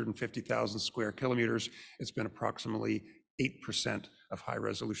 250,000 square kilometers. It's been approximately 8% of high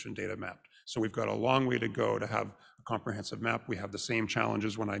resolution data mapped. So we've got a long way to go to have a comprehensive map. We have the same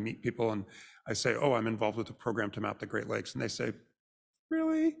challenges when I meet people and I say, oh, I'm involved with a program to map the Great Lakes. And they say,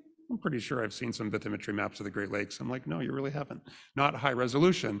 really? I'm pretty sure I've seen some bathymetry maps of the Great Lakes. I'm like, no, you really haven't. Not high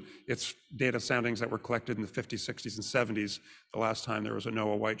resolution. It's data soundings that were collected in the 50s, 60s, and 70s. The last time there was a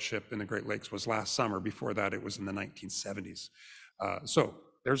NOAA White ship in the Great Lakes was last summer. Before that, it was in the 1970s. So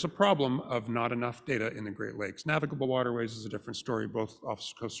there's a problem of not enough data in the Great Lakes. Navigable waterways is a different story. Both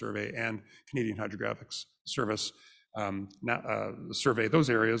Office Coast Survey and Canadian Hydrographic Service survey those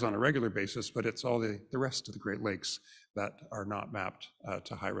areas on a regular basis, but it's all the rest of the Great Lakes that are not mapped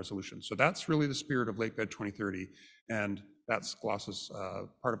to high resolution. So that's really the spirit of Lakebed 2030, and that's GLOS's,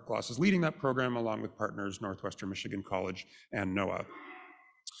 part of GLOS is leading that program along with partners Northwestern Michigan College and NOAA.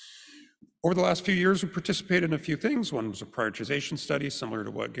 Over the last few years, we participated in a few things. One was a prioritization study, similar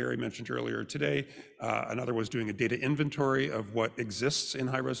to what Gary mentioned earlier today. Another was doing a data inventory of what exists in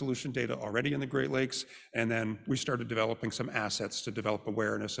high-resolution data already in the Great Lakes. And then we started developing some assets to develop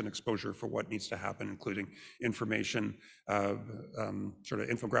awareness and exposure for what needs to happen, including information, sort of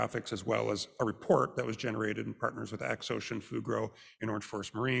infographics, as well as a report that was generated in partners with Axocean, Fugro, and Orange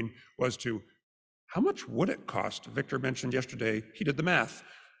Forest Marine, was to how much would it cost? Victor mentioned yesterday, he did the math.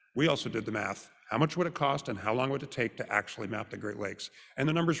 We also did the math. How much would it cost and how long would it take to actually map the Great Lakes? And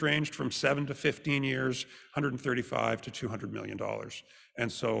the numbers ranged from 7 to 15 years, 135 to $200 million.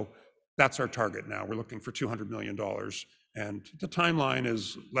 And so that's our target now. We're looking for $200 million. And the timeline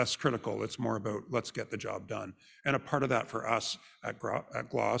is less critical. It's more about let's get the job done. And a part of that for us at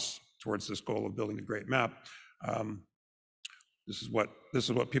GLOS, towards this goal of building a great map, this is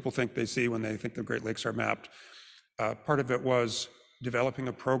what people think they see when they think the Great Lakes are mapped. Part of it was developing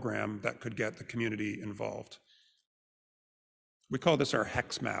a program that could get the community involved. We call this our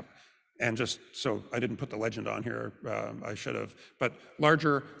HEX map. And just so I didn't put the legend on here, I should have, but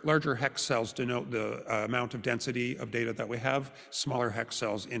larger hex cells denote the amount of density of data that we have. Smaller hex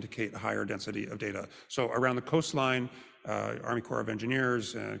cells indicate higher density of data. So around the coastline, Army Corps of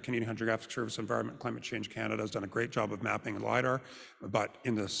Engineers, Canadian Hydrographic Service, Environment and Climate Change Canada has done a great job of mapping in LiDAR, but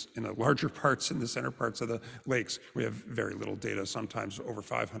in the larger parts, in the center parts of the lakes, we have very little data, sometimes over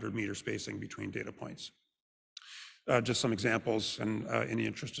 500 meter spacing between data points. Just some examples, and in the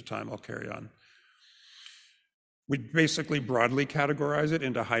interest of time, I'll carry on. We basically broadly categorize it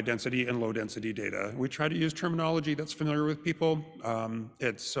into high density and low density data. We try to use terminology that's familiar with people.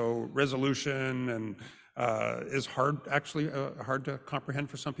 It's so resolution and is hard to comprehend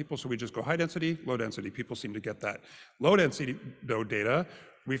for some people. So we just go high density, low density. People seem to get that. Low density though data,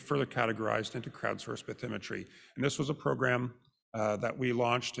 we further categorized into crowdsourced bathymetry. And this was a program that we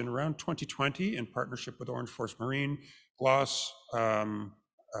launched in around 2020 in partnership with Orange Forest Marine. GLOS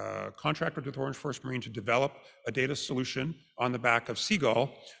contracted with Orange Forest Marine to develop a data solution on the back of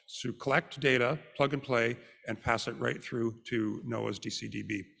Seagull to collect data, plug and play, and pass it right through to NOAA's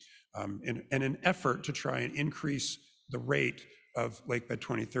DCDB. In an effort to try and increase the rate of Lakebed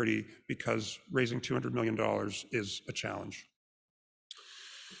 2030, because raising $200 million is a challenge.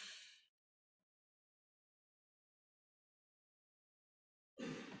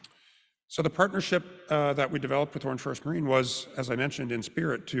 So the partnership that we developed with Orange Forest Marine was, as I mentioned, in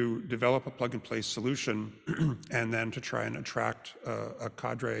spirit to develop a plug-and-play solution and then to try and attract a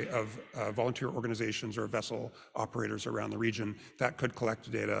cadre of volunteer organizations or vessel operators around the region that could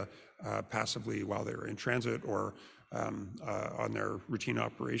collect data passively while they're in transit or on their routine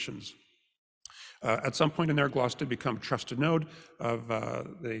operations. At some point in there, GLOS did become trusted node of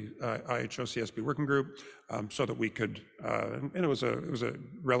the IHO CSB working group, so that we could, and it was a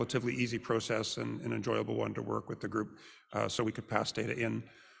relatively easy process and an enjoyable one to work with the group, so we could pass data in.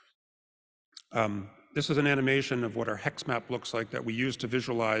 This is an animation of what our hex map looks like that we use to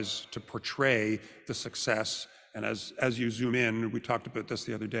visualize, to portray the success. And as you zoom in, we talked about this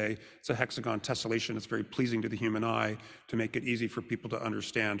the other day, it's a hexagon tessellation. It's very pleasing to the human eye to make it easy for people to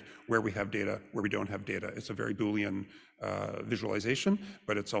understand where we have data, where we don't have data. It's a very Boolean visualization,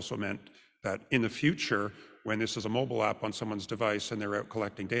 but it's also meant that in the future, when this is a mobile app on someone's device and they're out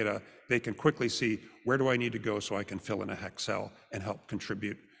collecting data, they can quickly see, where do I need to go so I can fill in a hex cell and help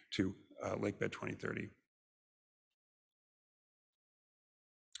contribute to Lakebed 2030.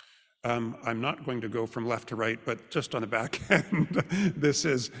 I'm not going to go from left to right, but just on the back end, this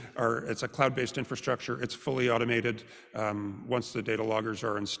is it's a cloud-based infrastructure. It's fully automated. Once the data loggers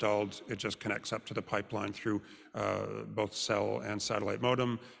are installed, it just connects up to the pipeline through both cell and satellite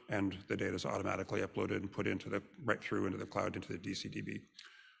modem, and the data is automatically uploaded and put right through into the cloud, into the DCDB.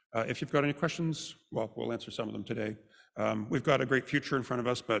 If you've got any questions, well, we'll answer some of them today. We've got a great future in front of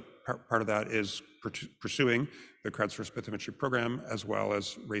us, but part of that is pursuing the crowdsourced bathymetry program, as well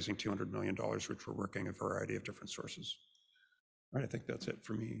as raising $200 million, which we're working a variety of different sources. All right, I think that's it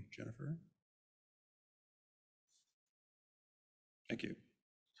for me, Jennifer. Thank you.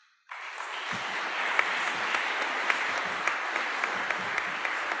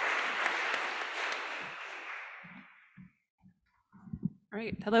 All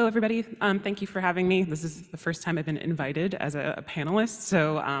right, hello everybody. Thank you for having me. This is the first time I've been invited as a panelist,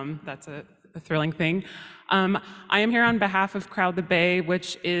 so that's a thrilling thing. I am here on behalf of Crowd the Bay,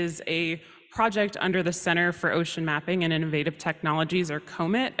 which is a project under the Center for Ocean Mapping and Innovative Technologies, or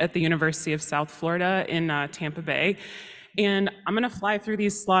COMIT, at the University of South Florida in Tampa Bay. And I'm gonna fly through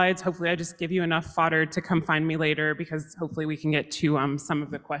these slides. Hopefully I just give you enough fodder to come find me later, because hopefully we can get to some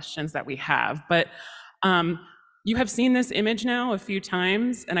of the questions that we have. But you have seen this image now a few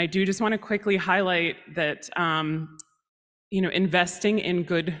times, and I do just want to quickly highlight that investing in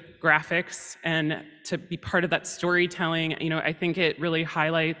good graphics and to be part of that storytelling, I think it really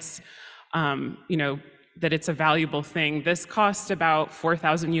highlights that it's a valuable thing. This cost about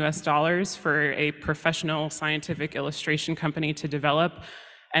 $4,000 US for a professional scientific illustration company to develop,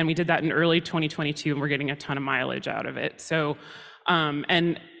 and we did that in early 2022, and we're getting a ton of mileage out of it. So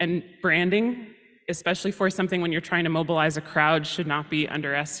and branding, especially for something when you're trying to mobilize a crowd, should not be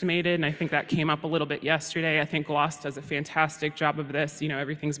underestimated. And I think that came up a little bit yesterday. I think GLOS does a fantastic job of this.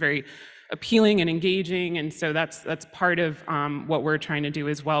 Everything's very appealing and engaging. And so that's part of what we're trying to do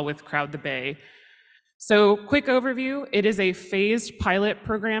as well with Crowd the Bay. So quick overview, it is a phased pilot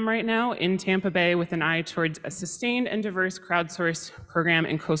program right now in Tampa Bay with an eye towards a sustained and diverse crowdsourced program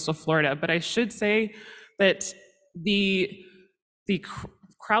in coastal Florida. But I should say that the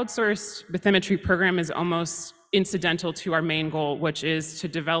crowdsourced bathymetry program is almost incidental to our main goal, which is to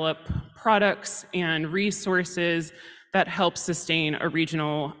develop products and resources that help sustain a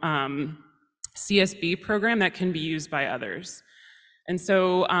regional CSB program that can be used by others. And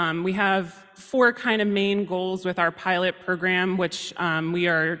so we have four kind of main goals with our pilot program, which we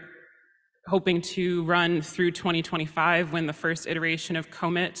are hoping to run through 2025 when the first iteration of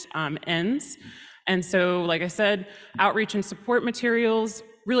COMIT ends. And so, like I said, outreach and support materials,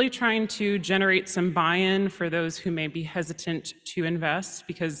 really trying to generate some buy-in for those who may be hesitant to invest,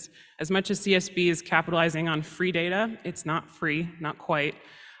 because as much as CSB is capitalizing on free data, it's not free, not quite.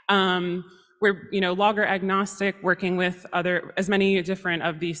 We're logger agnostic, working with as many different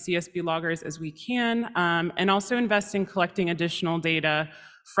of the CSB loggers as we can, and also invest in collecting additional data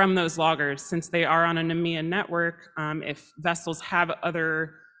from those loggers, since they are on an EMEA network. If vessels have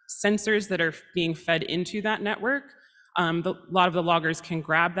other sensors that are being fed into that network, a lot of the loggers can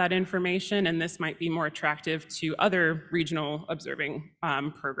grab that information, and this might be more attractive to other regional observing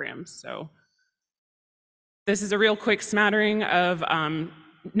programs. So this is a real quick smattering of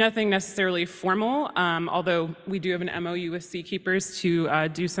Nothing necessarily formal, although we do have an MOU with Seakeepers to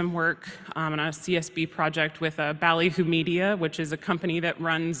do some work on a CSB project with Ballyhoo Media, which is a company that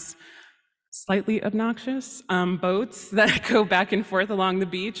runs slightly obnoxious boats that go back and forth along the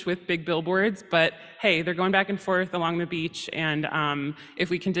beach with big billboards. But hey, they're going back and forth along the beach, and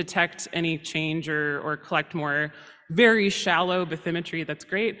if we can detect any change or collect more very shallow bathymetry, that's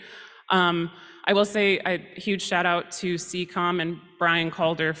great. I will say a huge shout out to CCOM and Brian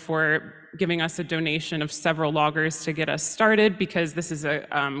Calder for giving us a donation of several loggers to get us started, because this is a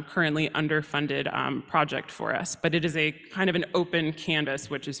currently underfunded project for us, but it is a kind of an open canvas,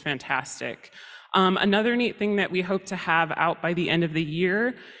 which is fantastic. Another neat thing that we hope to have out by the end of the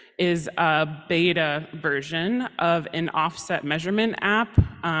year is a beta version of an offset measurement app.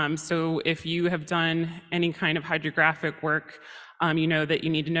 So if you have done any kind of hydrographic work, you know that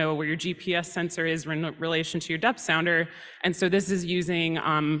you need to know where your GPS sensor is in relation to your depth sounder. And so this is using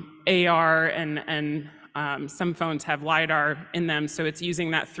AR and some phones have LiDAR in them. So it's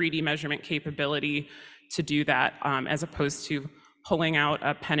using that 3D measurement capability to do that, as opposed to pulling out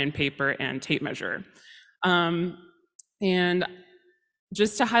a pen and paper and tape measure. And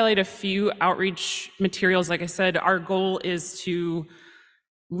just to highlight a few outreach materials, like I said, our goal is to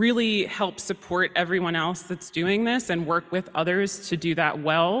really help support everyone else that's doing this and work with others to do that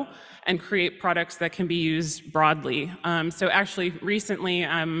well and create products that can be used broadly. So actually recently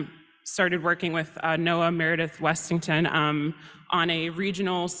started working with Noah Meredith Westington on a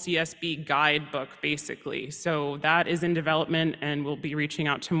regional CSB guidebook, basically. So that is in development and we'll be reaching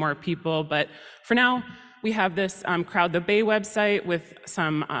out to more people. But for now, we have this Crowd the Bay website with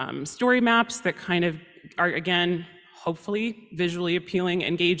some story maps that kind of are, again, hopefully visually appealing,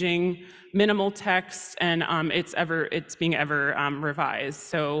 engaging, minimal text, and it's being ever revised.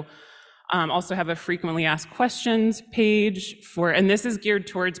 So also have a frequently asked questions page and this is geared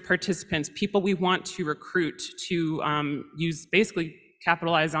towards participants, people we want to recruit to basically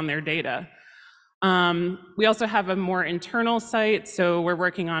capitalize on their data. We also have a more internal site, so we're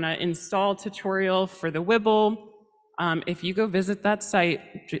working on an install tutorial for the Wibble. If you go visit that site,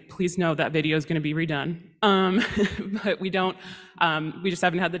 please know that video is going to be redone. But we just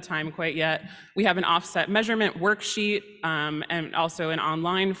haven't had the time quite yet. We have an offset measurement worksheet and also an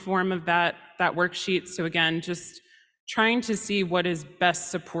online form of that worksheet. So again, just trying to see what is best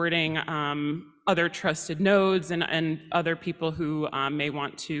supporting other trusted nodes and other people who may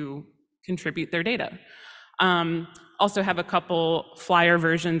want to contribute their data. Also have a couple flyer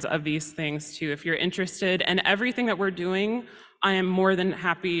versions of these things too, if you're interested. And everything that we're doing, I am more than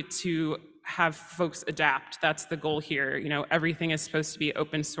happy to have folks adapt. That's the goal here. You know, everything is supposed to be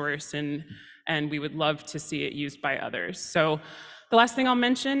open source and we would love to see it used by others. So the last thing I'll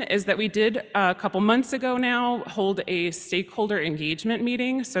mention is that we did a couple months ago now hold a stakeholder engagement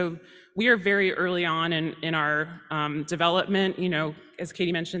meeting. So we are very early on in our development. You know, as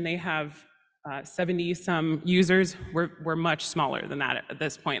Katie mentioned, they have 70 some users. We're much smaller than that at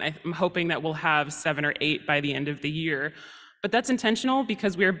this point. I'm hoping that we'll have 7 or 8 by the end of the year. But that's intentional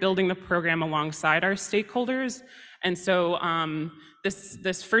because we are building the program alongside our stakeholders. And so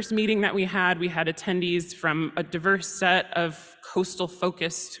this first meeting that we had attendees from a diverse set of coastal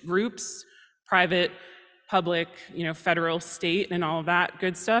focused groups, private, public, you know, federal, state, and all of that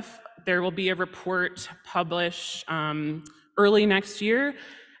good stuff. There will be a report published early next year.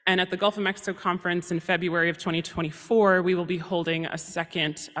 And at the Gulf of Mexico conference in February of 2024, we will be holding a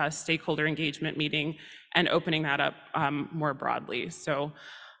second stakeholder engagement meeting and opening that up more broadly. So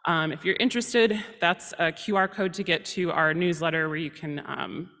if you're interested, that's a QR code to get to our newsletter where you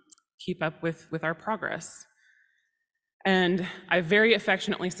can keep up with our progress. And I very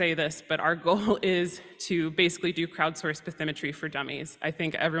affectionately say this, but our goal is to basically do crowdsourced bathymetry for dummies. I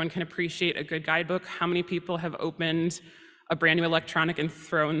think everyone can appreciate a good guidebook. How many people have opened a brand new electronic and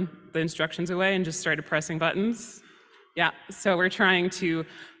thrown the instructions away and just started pressing buttons? Yeah, so we're trying to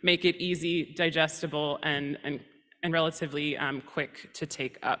make it easy, digestible, and relatively quick to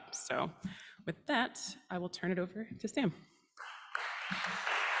take up. So with that, I will turn it over to Sam.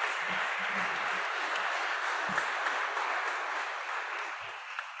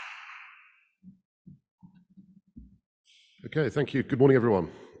 Okay, thank you. Good morning, everyone.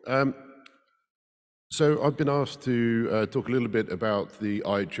 So I've been asked to talk a little bit about the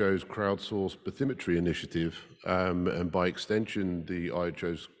IHO's crowdsourced bathymetry initiative, and by extension, the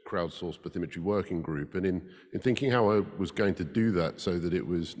IHO's crowdsourced bathymetry working group. And in thinking how I was going to do that so that it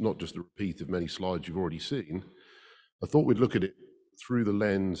was not just a repeat of many slides you've already seen, I thought we'd look at it through the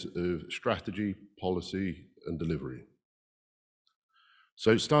lens of strategy, policy, and delivery.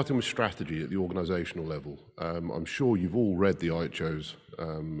 So starting with strategy at the organizational level, I'm sure you've all read the IHO's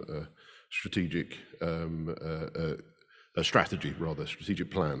strategic strategic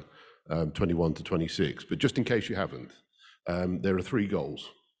plan, 21 to 26. But just in case you haven't, there are 3 goals.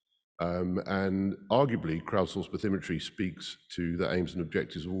 And arguably, crowdsourced bathymetry speaks to the aims and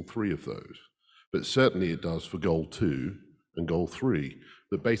objectives of all 3 of those. But certainly it does for goal 2 and goal 3,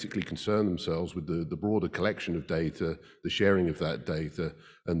 that basically concern themselves with the broader collection of data, the sharing of that data,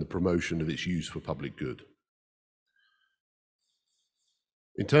 and the promotion of its use for public good.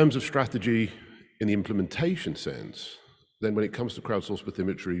 In terms of strategy in the implementation sense, then when it comes to crowdsourced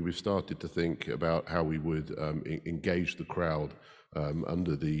bathymetry, we've started to think about how we would engage the crowd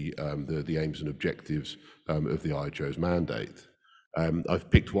under the aims and objectives of the IHO's mandate. I've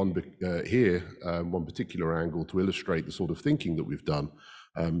picked one here, one particular angle to illustrate the sort of thinking that we've done,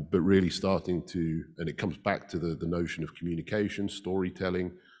 but really starting to, and it comes back to the notion of communication,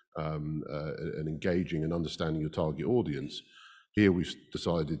 storytelling, and engaging and understanding your target audience. Here we've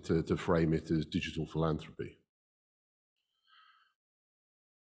decided to frame it as digital philanthropy.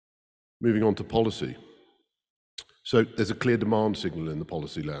 Moving on to policy. So there's a clear demand signal in the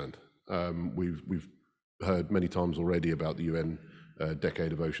policy land. We've heard many times already about the UN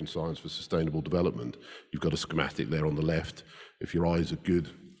Decade of Ocean Science for Sustainable Development. You've got a schematic there on the left. If your eyes are good,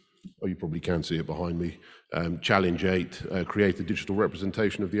 oh, you probably can see it behind me. Challenge 8, create a digital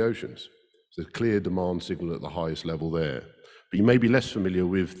representation of the oceans. So a clear demand signal at the highest level there. But you may be less familiar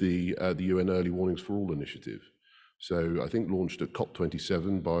with the UN Early Warnings for All initiative. So I think launched at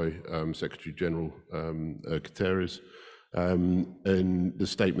COP27 by Secretary General Guterres. And the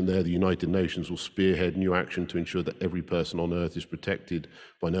statement there, the United Nations will spearhead new action to ensure that every person on Earth is protected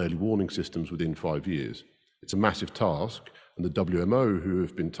by an early warning systems within 5 years. It's a massive task, and the WMO, who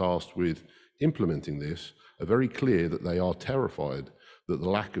have been tasked with implementing this, are very clear that they are terrified that the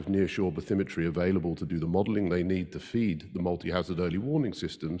lack of nearshore bathymetry available to do the modelling they need to feed the multi-hazard early warning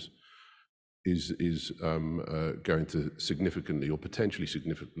systems is going to significantly or potentially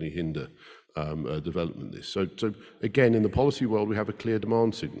significantly hinder development of this. So again, in the policy world, we have a clear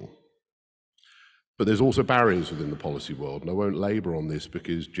demand signal. But there's also barriers within the policy world, and I won't labour on this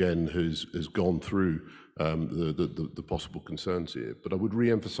because Jen has gone through the possible concerns here. But I would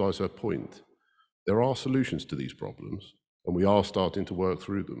re-emphasise her point. There are solutions to these problems, and we are starting to work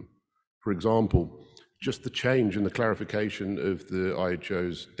through them. For example, just the change in the clarification of the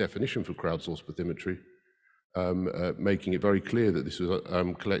IHO's definition for crowdsourced bathymetry, making it very clear that this is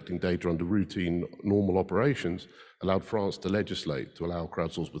collecting data under routine, normal operations, allowed France to legislate to allow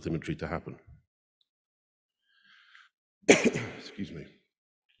crowdsourced bathymetry to happen. Excuse me.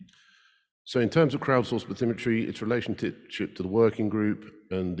 So in terms of crowdsourced bathymetry, its relationship to the working group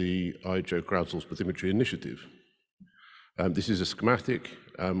and the IHO crowdsourced bathymetry initiative. This is a schematic,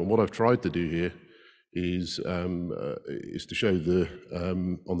 and what I've tried to do here is to show the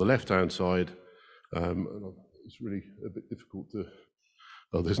on the left-hand side. It's really a bit difficult to.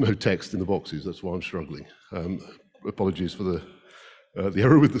 Oh, there's no text in the boxes. That's why I'm struggling. Apologies for the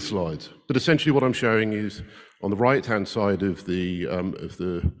error with the slides. But essentially, what I'm showing is on the right-hand side of the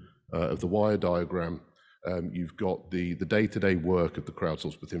wire diagram, you've got the day-to-day work of the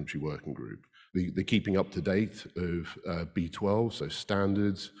crowdsourced bathymetry working group. The keeping up to date of B12, so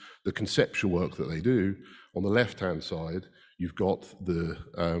standards, the conceptual work that they do. On the left-hand side, you've got the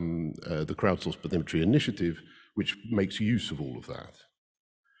crowdsourced bathymetry initiative, which makes use of all of that.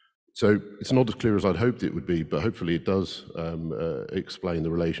 So it's not as clear as I'd hoped it would be, but hopefully it does explain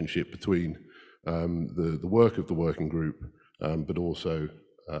the relationship between the work of the working group, but also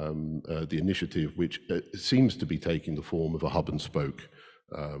the initiative, which seems to be taking the form of a hub and spoke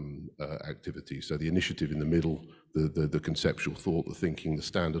activity. So the initiative in the middle, the conceptual thought, the thinking, the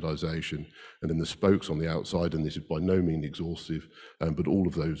standardization, and then the spokes on the outside, and this is by no means exhaustive, but all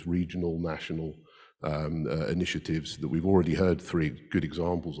of those regional, national initiatives that we've already heard 3 good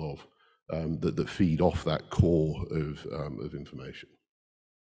examples of that feed off that core of information.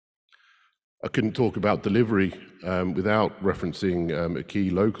 I couldn't talk about delivery without referencing a key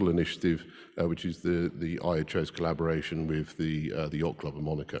local initiative, which is the IHO's collaboration with the Yacht Club of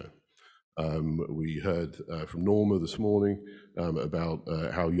Monaco. We heard from Norma this morning about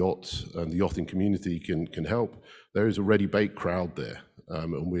how yachts and the yachting community can help. There is a ready-baked crowd there,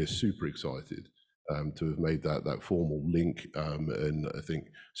 and we're super excited to have made that formal link. And I think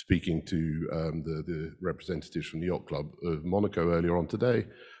speaking to the representatives from the Yacht Club of Monaco earlier on today,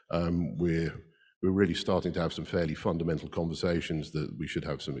 we're really starting to have some fairly fundamental conversations that we should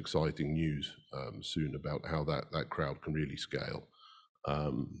have some exciting news soon about how that crowd can really scale.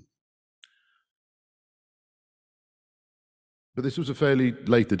 But this was a fairly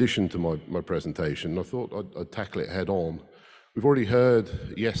late addition to my presentation. I thought I'd tackle it head on. We've already heard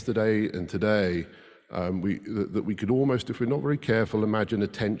yesterday and today that we could almost, if we're not very careful, imagine a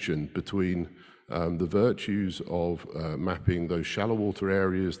tension between the virtues of mapping those shallow water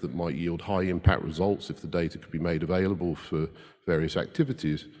areas that might yield high impact results if the data could be made available for various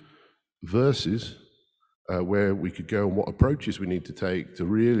activities, versus where we could go and what approaches we need to take to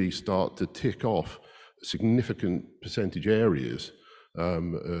really start to tick off significant percentage areas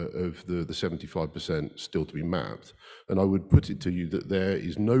of the 75% still to be mapped. And I would put it to you that there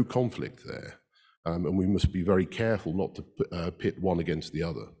is no conflict there, and we must be very careful not to pit one against the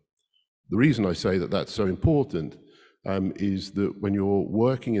other. The reason I say that that's so important is that when you're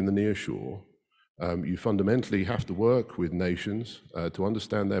working in the nearshore, you fundamentally have to work with nations to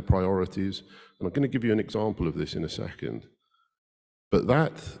understand their priorities. And I'm going to give you an example of this in a second. But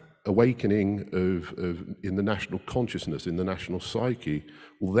that awakening in the national consciousness, in the national psyche,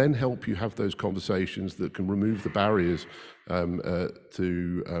 will then help you have those conversations that can remove the barriers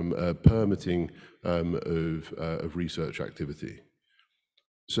to permitting of research activity.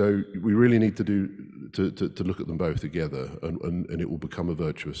 So we really need to look at them both together, and it will become a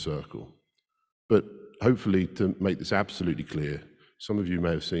virtuous circle. But hopefully, to make this absolutely clear, some of you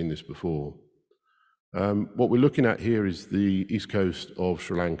may have seen this before. What we're looking at here is the east coast of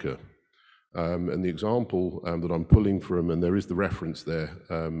Sri Lanka. And the example that I'm pulling from, and there is the reference there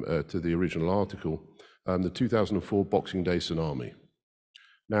to the original article, the 2004 Boxing Day tsunami.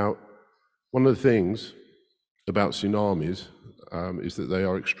 Now, one of the things about tsunamis is that they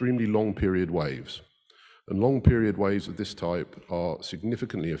are extremely long period waves. And long period waves of this type are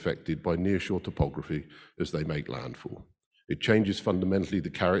significantly affected by nearshore topography as they make landfall. It changes fundamentally the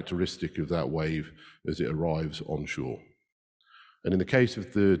characteristic of that wave as it arrives onshore. And in the case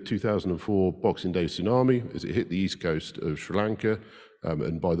of the 2004 Boxing Day tsunami, as it hit the east coast of Sri Lanka,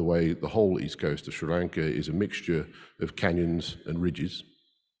 and by the way, the whole east coast of Sri Lanka is a mixture of canyons and ridges.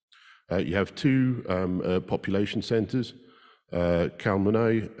 You have two population centers,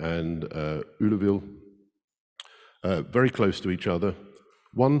 Kalmunay and Uluville, very close to each other.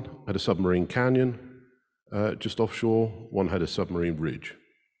 One had a submarine canyon just offshore, one had a submarine ridge.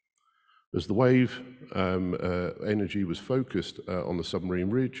 As the wave energy was focused on the submarine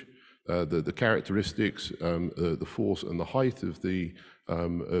ridge, the characteristics, the force and the height of the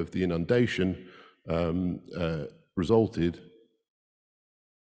inundation resulted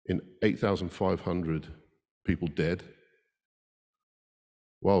in 8,500 people dead,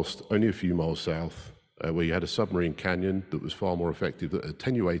 whilst only a few miles south, where you had a submarine canyon that was far more effective at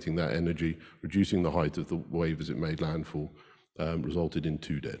attenuating that energy, reducing the height of the wave as it made landfall, resulted in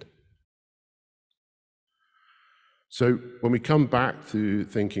 2 dead. So when we come back to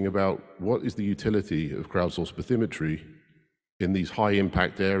thinking about what is the utility of crowdsourced bathymetry in these high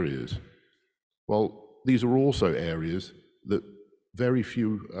impact areas, well, these are also areas that very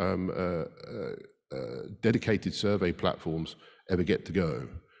few dedicated survey platforms ever get to go.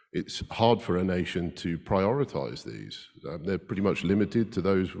 It's hard for a nation to prioritize these. They're pretty much limited to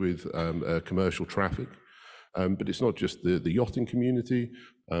those with commercial traffic. But it's not just the yachting community,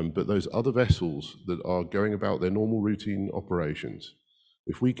 but those other vessels that are going about their normal routine operations.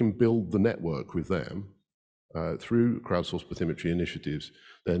 If we can build the network with them through crowdsourced bathymetry initiatives,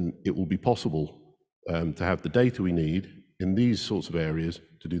 then it will be possible to have the data we need in these sorts of areas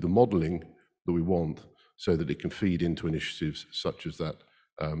to do the modeling that we want, so that it can feed into initiatives such as that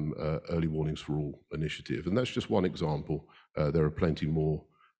Early Warnings for All initiative. And that's just one example. There are plenty more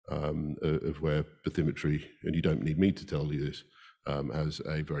of where bathymetry, and you don't need me to tell you this, has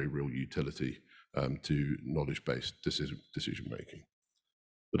a very real utility to knowledge-based decision making.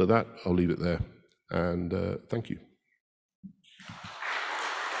 But at that, I'll leave it there, and thank you.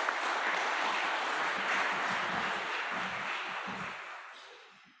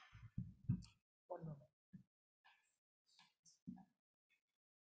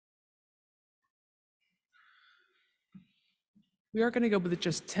 We are going to go with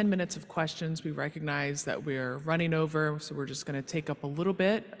just 10 minutes of questions. We recognize that we're running over, so we're just going to take up a little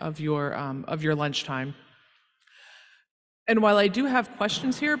bit of your lunchtime. And while I do have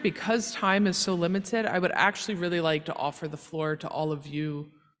questions here, because time is so limited, I would actually really like to offer the floor to all of you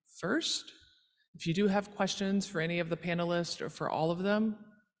first. If you do have questions for any of the panelists or for all of them,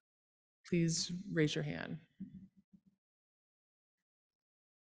 please raise your hand.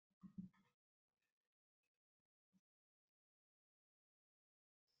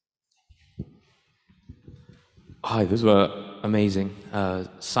 Hi, those were amazing.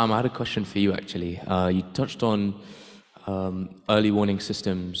 Sam, I had a question for you actually. You touched on early warning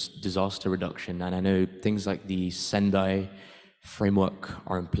systems, disaster reduction, and I know things like the Sendai framework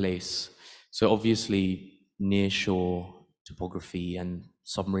are in place. So obviously, nearshore topography and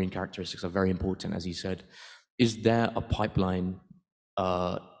submarine characteristics are very important, as you said. Is there a pipeline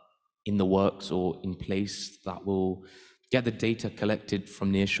in the works or in place that will get the data collected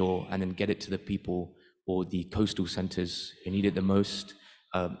from nearshore and then get it to the people or the coastal centers who need it the most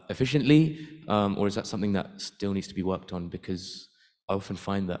efficiently? Or is that something that still needs to be worked on? Because I often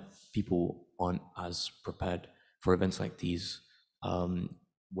find that people aren't as prepared for events like these,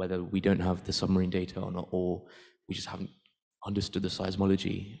 whether we don't have the submarine data or not, or we just haven't understood the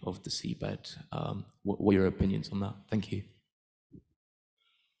seismology of the seabed. What are your opinions on that? Thank you.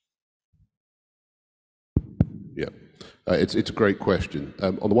 Yeah, it's a great question.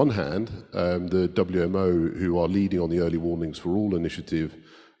 On the one hand, the WMO, who are leading on the Early Warnings for All initiative,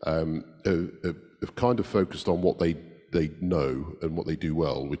 have kind of focused on what they know and what they do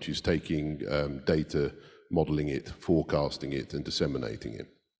well, which is taking data, modeling it, forecasting it, and disseminating it.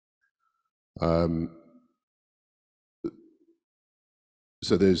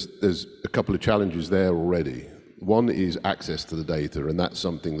 So there's a couple of challenges there already. One is access to the data, and that's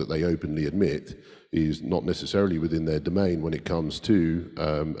something that they openly admit is not necessarily within their domain when it comes to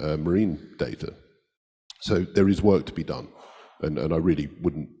marine data. So there is work to be done, and I really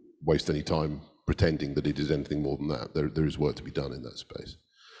wouldn't waste any time pretending that it is anything more than that. There is work to be done in that space.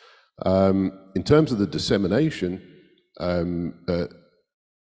 In terms of the dissemination,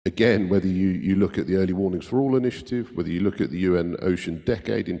 again, whether you look at the Early Warnings for All initiative, whether you look at the UN Ocean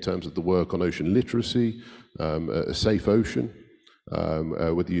Decade in terms of the work on ocean literacy, a safe ocean,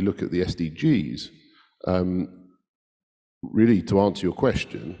 whether you look at the SDGs, really to answer your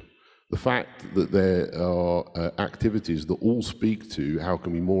question, the fact that there are activities that all speak to how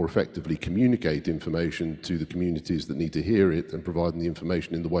can we more effectively communicate information to the communities that need to hear it and provide them the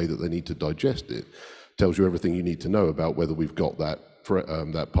information in the way that they need to digest it, tells you everything you need to know about whether we've got that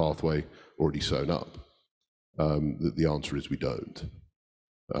pathway already sewn up. The answer is we don't.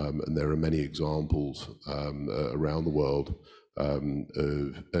 And there are many examples around the world,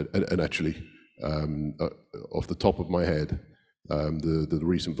 and actually, off the top of my head, the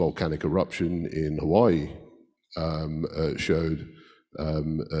recent volcanic eruption in Hawaii showed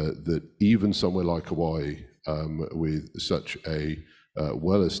that even somewhere like Hawaii, with such a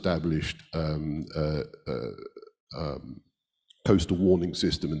well-established coastal warning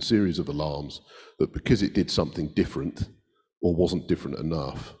system and series of alarms, that because it did something different or wasn't different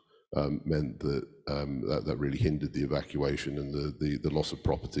enough, meant that that really hindered the evacuation, and the loss of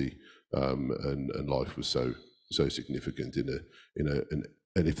property and life was so significant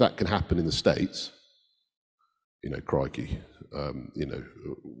and if that can happen in the States, crikey,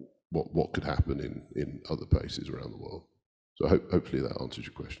 what could happen in other places around the world? So hopefully that answers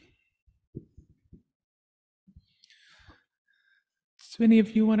your question. So any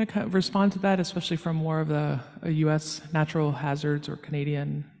of you want to respond to that, especially from more of a U.S. natural hazards or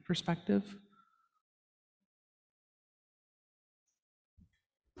Canadian perspective?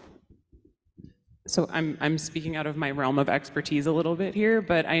 So I'm speaking out of my realm of expertise a little bit here,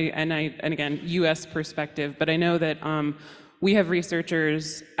 but and again, U.S. perspective, but I know that we have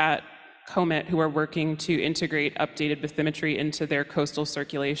researchers at COMET who are working to integrate updated bathymetry into their coastal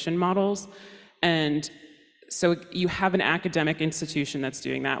circulation models. And so you have an academic institution that's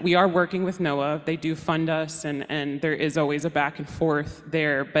doing that. We are working with NOAA. They do fund us, and there is always a back and forth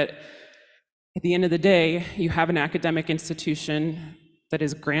there. But at the end of the day, you have an academic institution that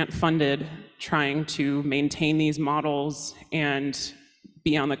is grant funded, trying to maintain these models and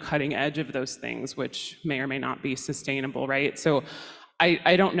be on the cutting edge of those things, which may or may not be sustainable, right? So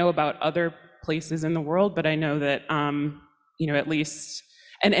I don't know about other places in the world, but I know that, at least,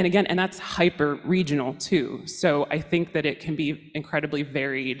 and again, and that's hyper regional too. So I think that it can be incredibly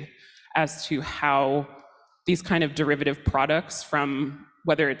varied as to how these kind of derivative products, from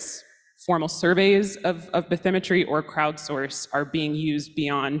whether it's formal surveys of bathymetry or crowdsource, are being used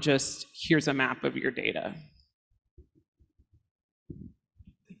beyond just, here's a map of your data.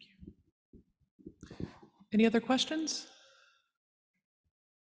 Thank you. Any other questions?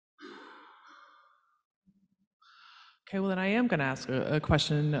 Okay, well then I am going to ask a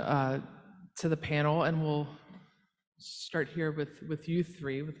question to the panel, and we'll start here with you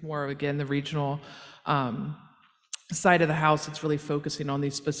three, with more of, again, the regional side of the house that's really focusing on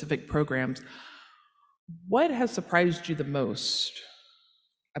these specific programs. What has surprised you the most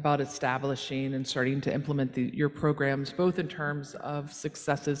about establishing and starting to implement your programs, both in terms of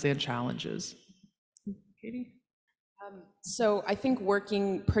successes and challenges? Katie? So I think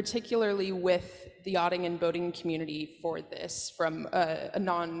working particularly with the yachting and boating community for this from a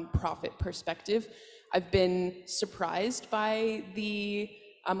nonprofit perspective, I've been surprised by the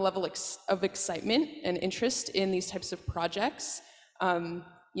level of excitement and interest in these types of projects.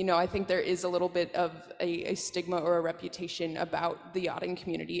 You know, I think there is a little bit of a stigma or a reputation about the yachting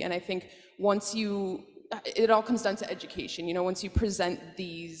community. And I think once it all comes down to education. You know, once you present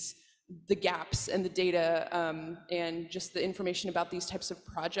the gaps and the data and just the information about these types of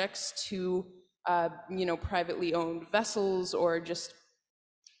projects to, you know, privately owned vessels or just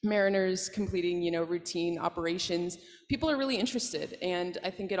mariners completing, you know, routine operations, people are really interested. And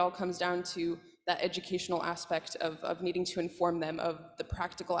I think it all comes down to that educational aspect of needing to inform them of the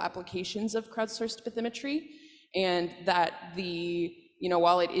practical applications of crowdsourced bathymetry, and that you know,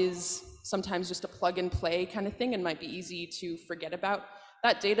 while it is sometimes just a plug and play kind of thing and might be easy to forget about,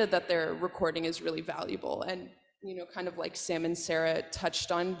 that data that they're recording is really valuable. And, you know, kind of like Sam and Sarah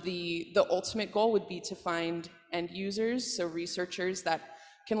touched on, the ultimate goal would be to find end users, so researchers that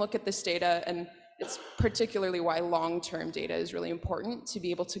can look at this data, and it's particularly why long-term data is really important, to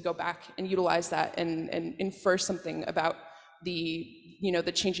be able to go back and utilize that and infer something about you know,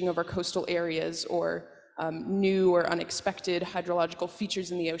 the changing of our coastal areas, or new or unexpected hydrological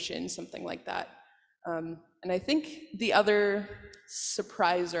features in the ocean, something like that. And I think the other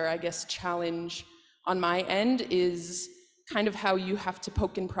surprise, or I guess challenge on my end, is kind of how you have to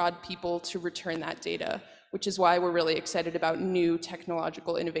poke and prod people to return that data, which is why we're really excited about new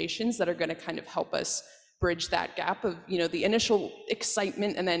technological innovations that are going to kind of help us bridge that gap of, you know, the initial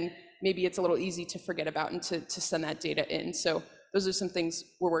excitement, and then maybe it's a little easy to forget about and to send that data in. So those are some things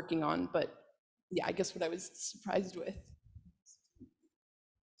we're working on, but yeah, I guess what I was surprised with.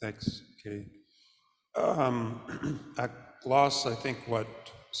 Thanks, Katie. At GLOS, I think what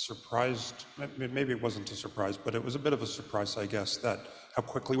surprised, maybe it wasn't a surprise, but it was a bit of a surprise, I guess, that how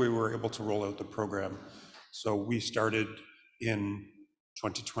quickly we were able to roll out the program. So we started in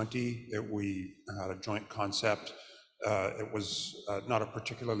 2020, we had a joint concept. It was not a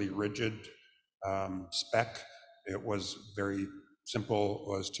particularly rigid spec. It was very simple,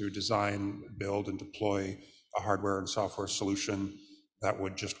 was to design, build, and deploy a hardware and software solution that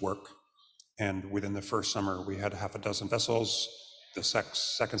would just work. And within the first summer, we had half a dozen vessels. The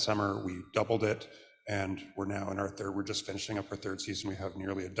second summer, we doubled it, and we're now in our third, we're just finishing up our third season. We have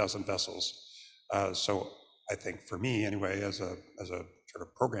nearly a dozen vessels. So I think for me, anyway, as a sort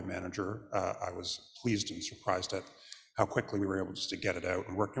of program manager, I was pleased and surprised at how quickly we were able just to get it out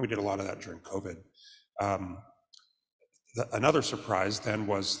and work. And we did a lot of that during COVID. Another surprise then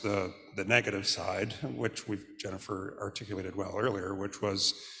was the negative side, which Jennifer articulated well earlier, which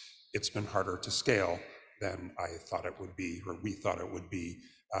was it's been harder to scale than I thought it would be, or we thought it would be.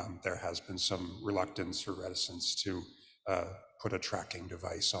 There has been some reluctance or reticence to put a tracking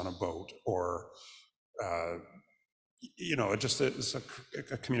device on a boat, or you know, it's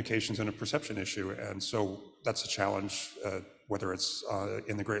a communications and a perception issue. And so that's a challenge, whether it's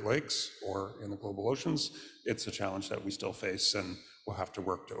in the Great Lakes or in the global oceans. It's a challenge that we still face, and we'll have to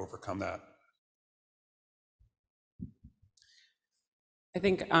work to overcome that. I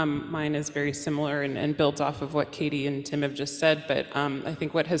think mine is very similar and builds off of what Katie and Tim have just said, but I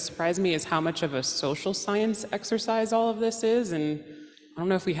think what has surprised me is how much of a social science exercise all of this is. And I don't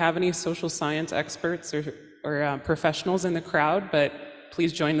know if we have any social science experts or professionals in the crowd, but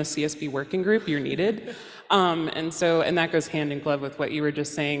please join the CSB working group, you're needed. And that goes hand in glove with what you were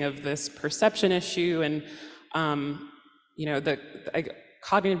just saying of this perception issue, and you know, the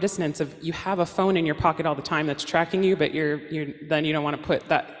cognitive dissonance of you have a phone in your pocket all the time that's tracking you, but then you don't want to put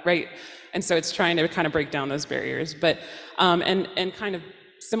that right. And so it's trying to kind of break down those barriers. But and kind of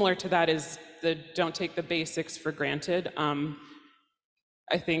similar to that is the don't take the basics for granted.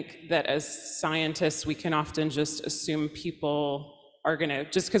 I think that as scientists, we can often just assume people are gonna,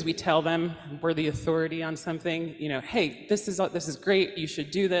 just because we tell them we're the authority on something, you know, hey, this is great, you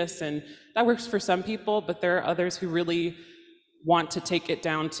should do this, and that works for some people, but there are others who really want to take it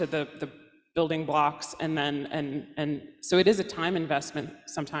down to the building blocks, and so it is a time investment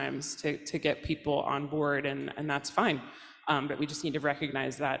sometimes to get people on board, and that's fine, but we just need to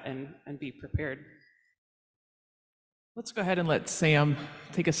recognize that and be prepared. Let's go ahead and let Sam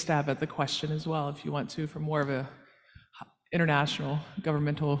take a stab at the question as well, if you want to, from more of a international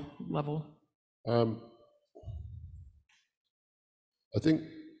governmental level. I think,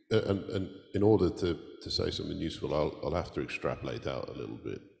 and in order to say something useful, I'll have to extrapolate out a little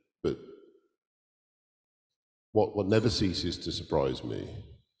bit. But what never ceases to surprise me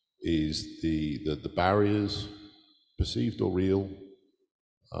is the barriers, perceived or real,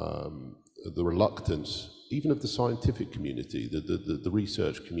 the reluctance, even of the scientific community, the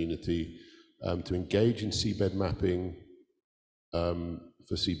research community, to engage in seabed mapping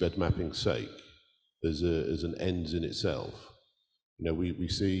for seabed mapping's sake. as an ends in itself. You know, we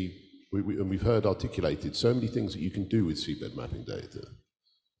see, and we've heard articulated so many things that you can do with seabed mapping data,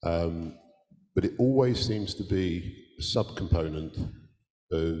 but it always seems to be a subcomponent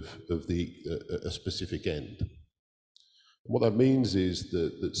of a specific end. What that means is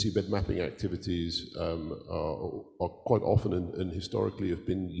that seabed mapping activities are quite often and historically have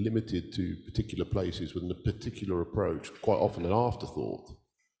been limited to particular places with a particular approach, quite often an afterthought,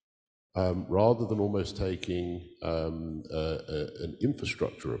 rather than almost taking an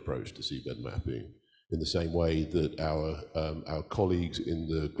infrastructure approach to seabed mapping in the same way that our colleagues in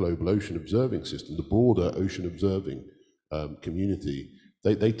the global ocean observing system, the broader ocean observing community,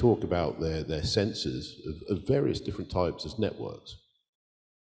 they talk about their sensors of various different types as networks.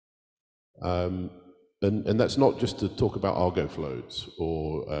 And that's not just to talk about Argo floats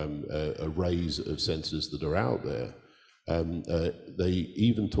or arrays of sensors that are out there. They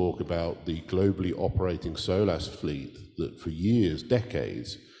even talk about the globally operating SOLAS fleet that for years,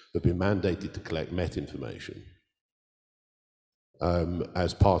 decades, have been mandated to collect MET information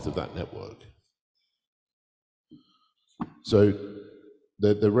as part of that network. So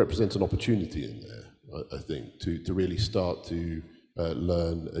there represents an opportunity in there, I think, to really start to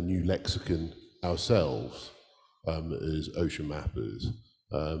learn a new lexicon ourselves as ocean mappers,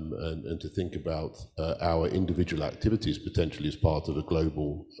 and to think about our individual activities potentially as part of a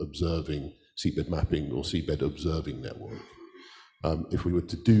global observing seabed mapping or seabed observing network. If we were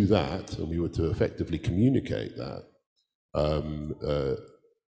to do that and we were to effectively communicate that,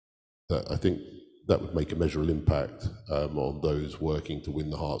 I think that would make a measurable impact on those working to win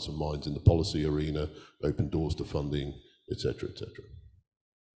the hearts and minds in the policy arena, open doors to funding, et cetera, et cetera.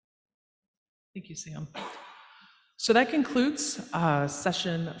 Thank you, Sam. So that concludes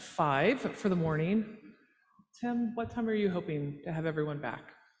session 5 for the morning. Tim, what time are you hoping to have everyone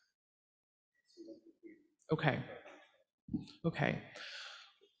back? Okay. Okay.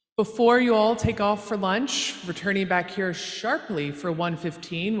 Before you all take off for lunch, returning back here sharply for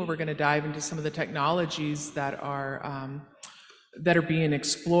 1:15, where we're going to dive into some of the technologies that are being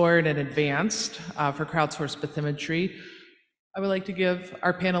explored and advanced for crowdsourced bathymetry, I would like to give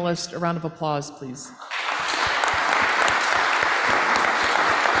our panelists a round of applause, please.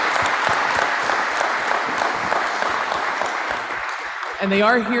 And they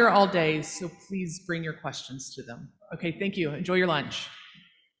are here all day, so please bring your questions to them. Okay, thank you. Enjoy your lunch.